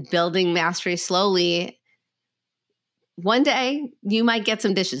 and building mastery slowly. One day you might get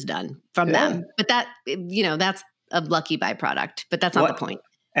some dishes done from them, but that's a lucky byproduct, but that's not the point.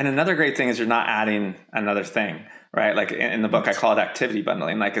 And another great thing is you're not adding another thing, right? Like in the book, I call it activity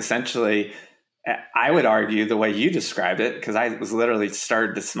bundling. Like essentially, I would argue the way you described it, because I was literally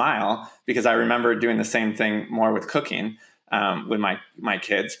started to smile because I remember doing the same thing more with cooking with my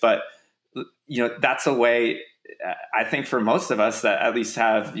kids. But, that's a way I think for most of us that at least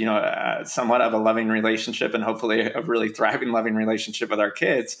have, somewhat of a loving relationship and hopefully a really thriving, loving relationship with our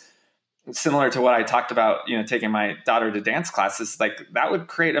kids. Similar to what I talked about, taking my daughter to dance classes, like that would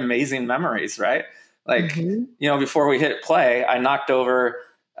create amazing memories, right? Like, before we hit play, I knocked over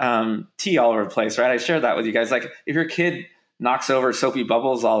tea all over the place, right? I shared that with you guys. Like if your kid knocks over soapy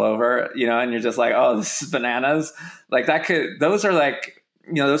bubbles all over, and you're just like, oh, this is bananas. Like those are like,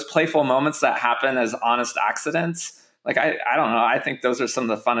 those playful moments that happen as honest accidents. Like, I don't know. I think those are some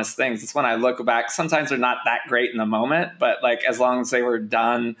of the funnest things. It's when I look back, sometimes they're not that great in the moment, but like, as long as they were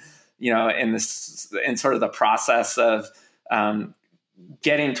done, in sort of the process of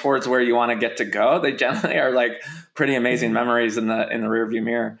getting towards where you want to get to go, they generally are like pretty amazing memories in the rearview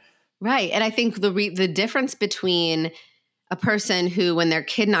mirror. Right. And I think the difference between a person who, when their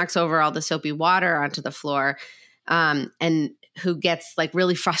kid knocks over all the soapy water onto the floor, and who gets like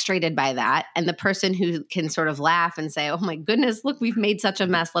really frustrated by that, and the person who can sort of laugh and say, oh my goodness, look, we've made such a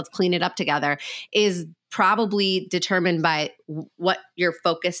mess, let's clean it up together, is probably determined by what you're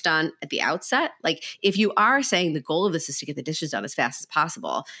focused on at the outset. Like if you are saying the goal of this is to get the dishes done as fast as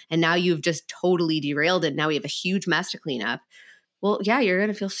possible, and now you've just totally derailed it, now we have a huge mess to clean up, well, yeah, you're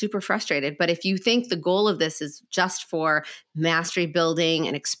going to feel super frustrated. But if you think the goal of this is just for mastery building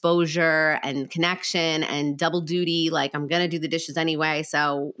and exposure and connection and double duty, like I'm going to do the dishes anyway,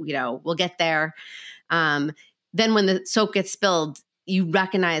 so, we'll get there. Then when the soap gets spilled, you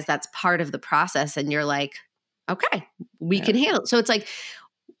recognize that's part of the process and you're like, okay, we can handle it. So it's like,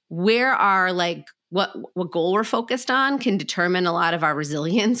 where are like, what goal we're focused on can determine a lot of our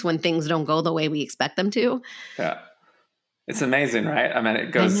resilience when things don't go the way we expect them to. Yeah. It's amazing, right? I mean,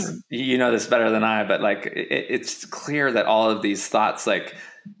 it goes, you know this better than I, but like, it's clear that all of these thoughts, like,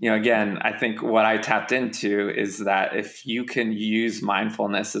 again, I think what I tapped into is that if you can use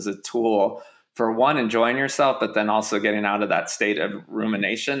mindfulness as a tool for one, enjoying yourself, but then also getting out of that state of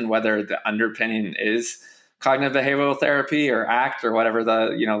rumination, whether the underpinning is cognitive behavioral therapy or ACT or whatever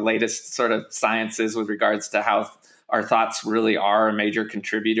the, latest sort of science is with regards to how our thoughts really are a major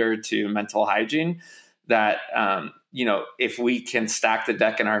contributor to mental hygiene, that, if we can stack the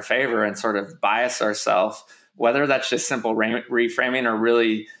deck in our favor and sort of bias ourselves, whether that's just simple reframing or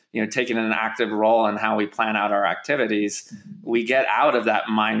really, taking an active role in how we plan out our activities, we get out of that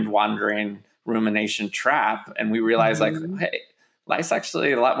mind wandering rumination trap. And we realize like, hey, life's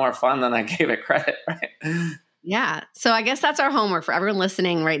actually a lot more fun than I gave it credit. Right. Yeah. So I guess that's our homework for everyone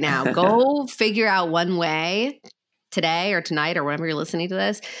listening right now. Go figure out one way today or tonight or whenever you're listening to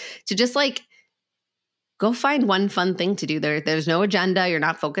this to just like, go find one fun thing to do. There's no agenda. You're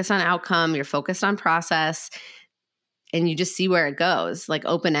not focused on outcome. You're focused on process. And you just see where it goes, like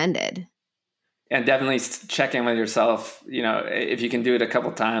open-ended. And definitely check in with yourself. If you can do it a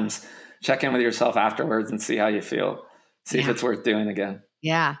couple times, check in with yourself afterwards and see how you feel. See if it's worth doing again.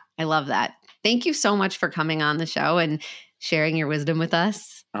 Yeah, I love that. Thank you so much for coming on the show and sharing your wisdom with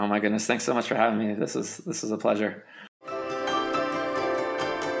us. Oh my goodness. Thanks so much for having me. This is a pleasure.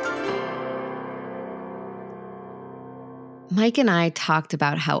 Mike and I talked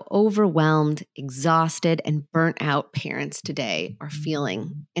about how overwhelmed, exhausted, and burnt out parents today are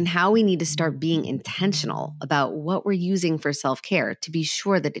feeling, and how we need to start being intentional about what we're using for self-care to be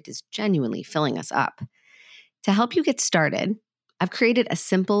sure that it is genuinely filling us up. To help you get started, I've created a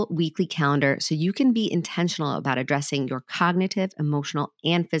simple weekly calendar so you can be intentional about addressing your cognitive, emotional,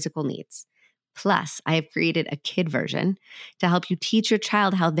 and physical needs. Plus, I have created a kid version to help you teach your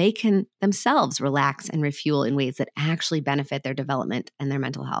child how they can themselves relax and refuel in ways that actually benefit their development and their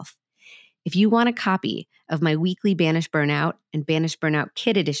mental health. If you want a copy of my weekly Banish Burnout and Banish Burnout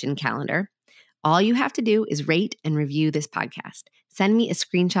Kid Edition calendar, all you have to do is rate and review this podcast. Send me a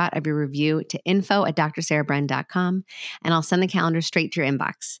screenshot of your review to info@drsarahbren.com, and I'll send the calendar straight to your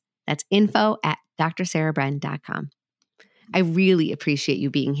inbox. That's info@drsarahbren.com. I really appreciate you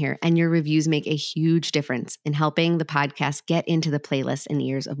being here, and your reviews make a huge difference in helping the podcast get into the playlists and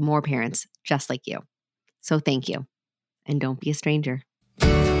ears of more parents just like you. So thank you, and don't be a stranger.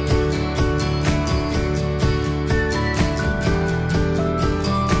 you.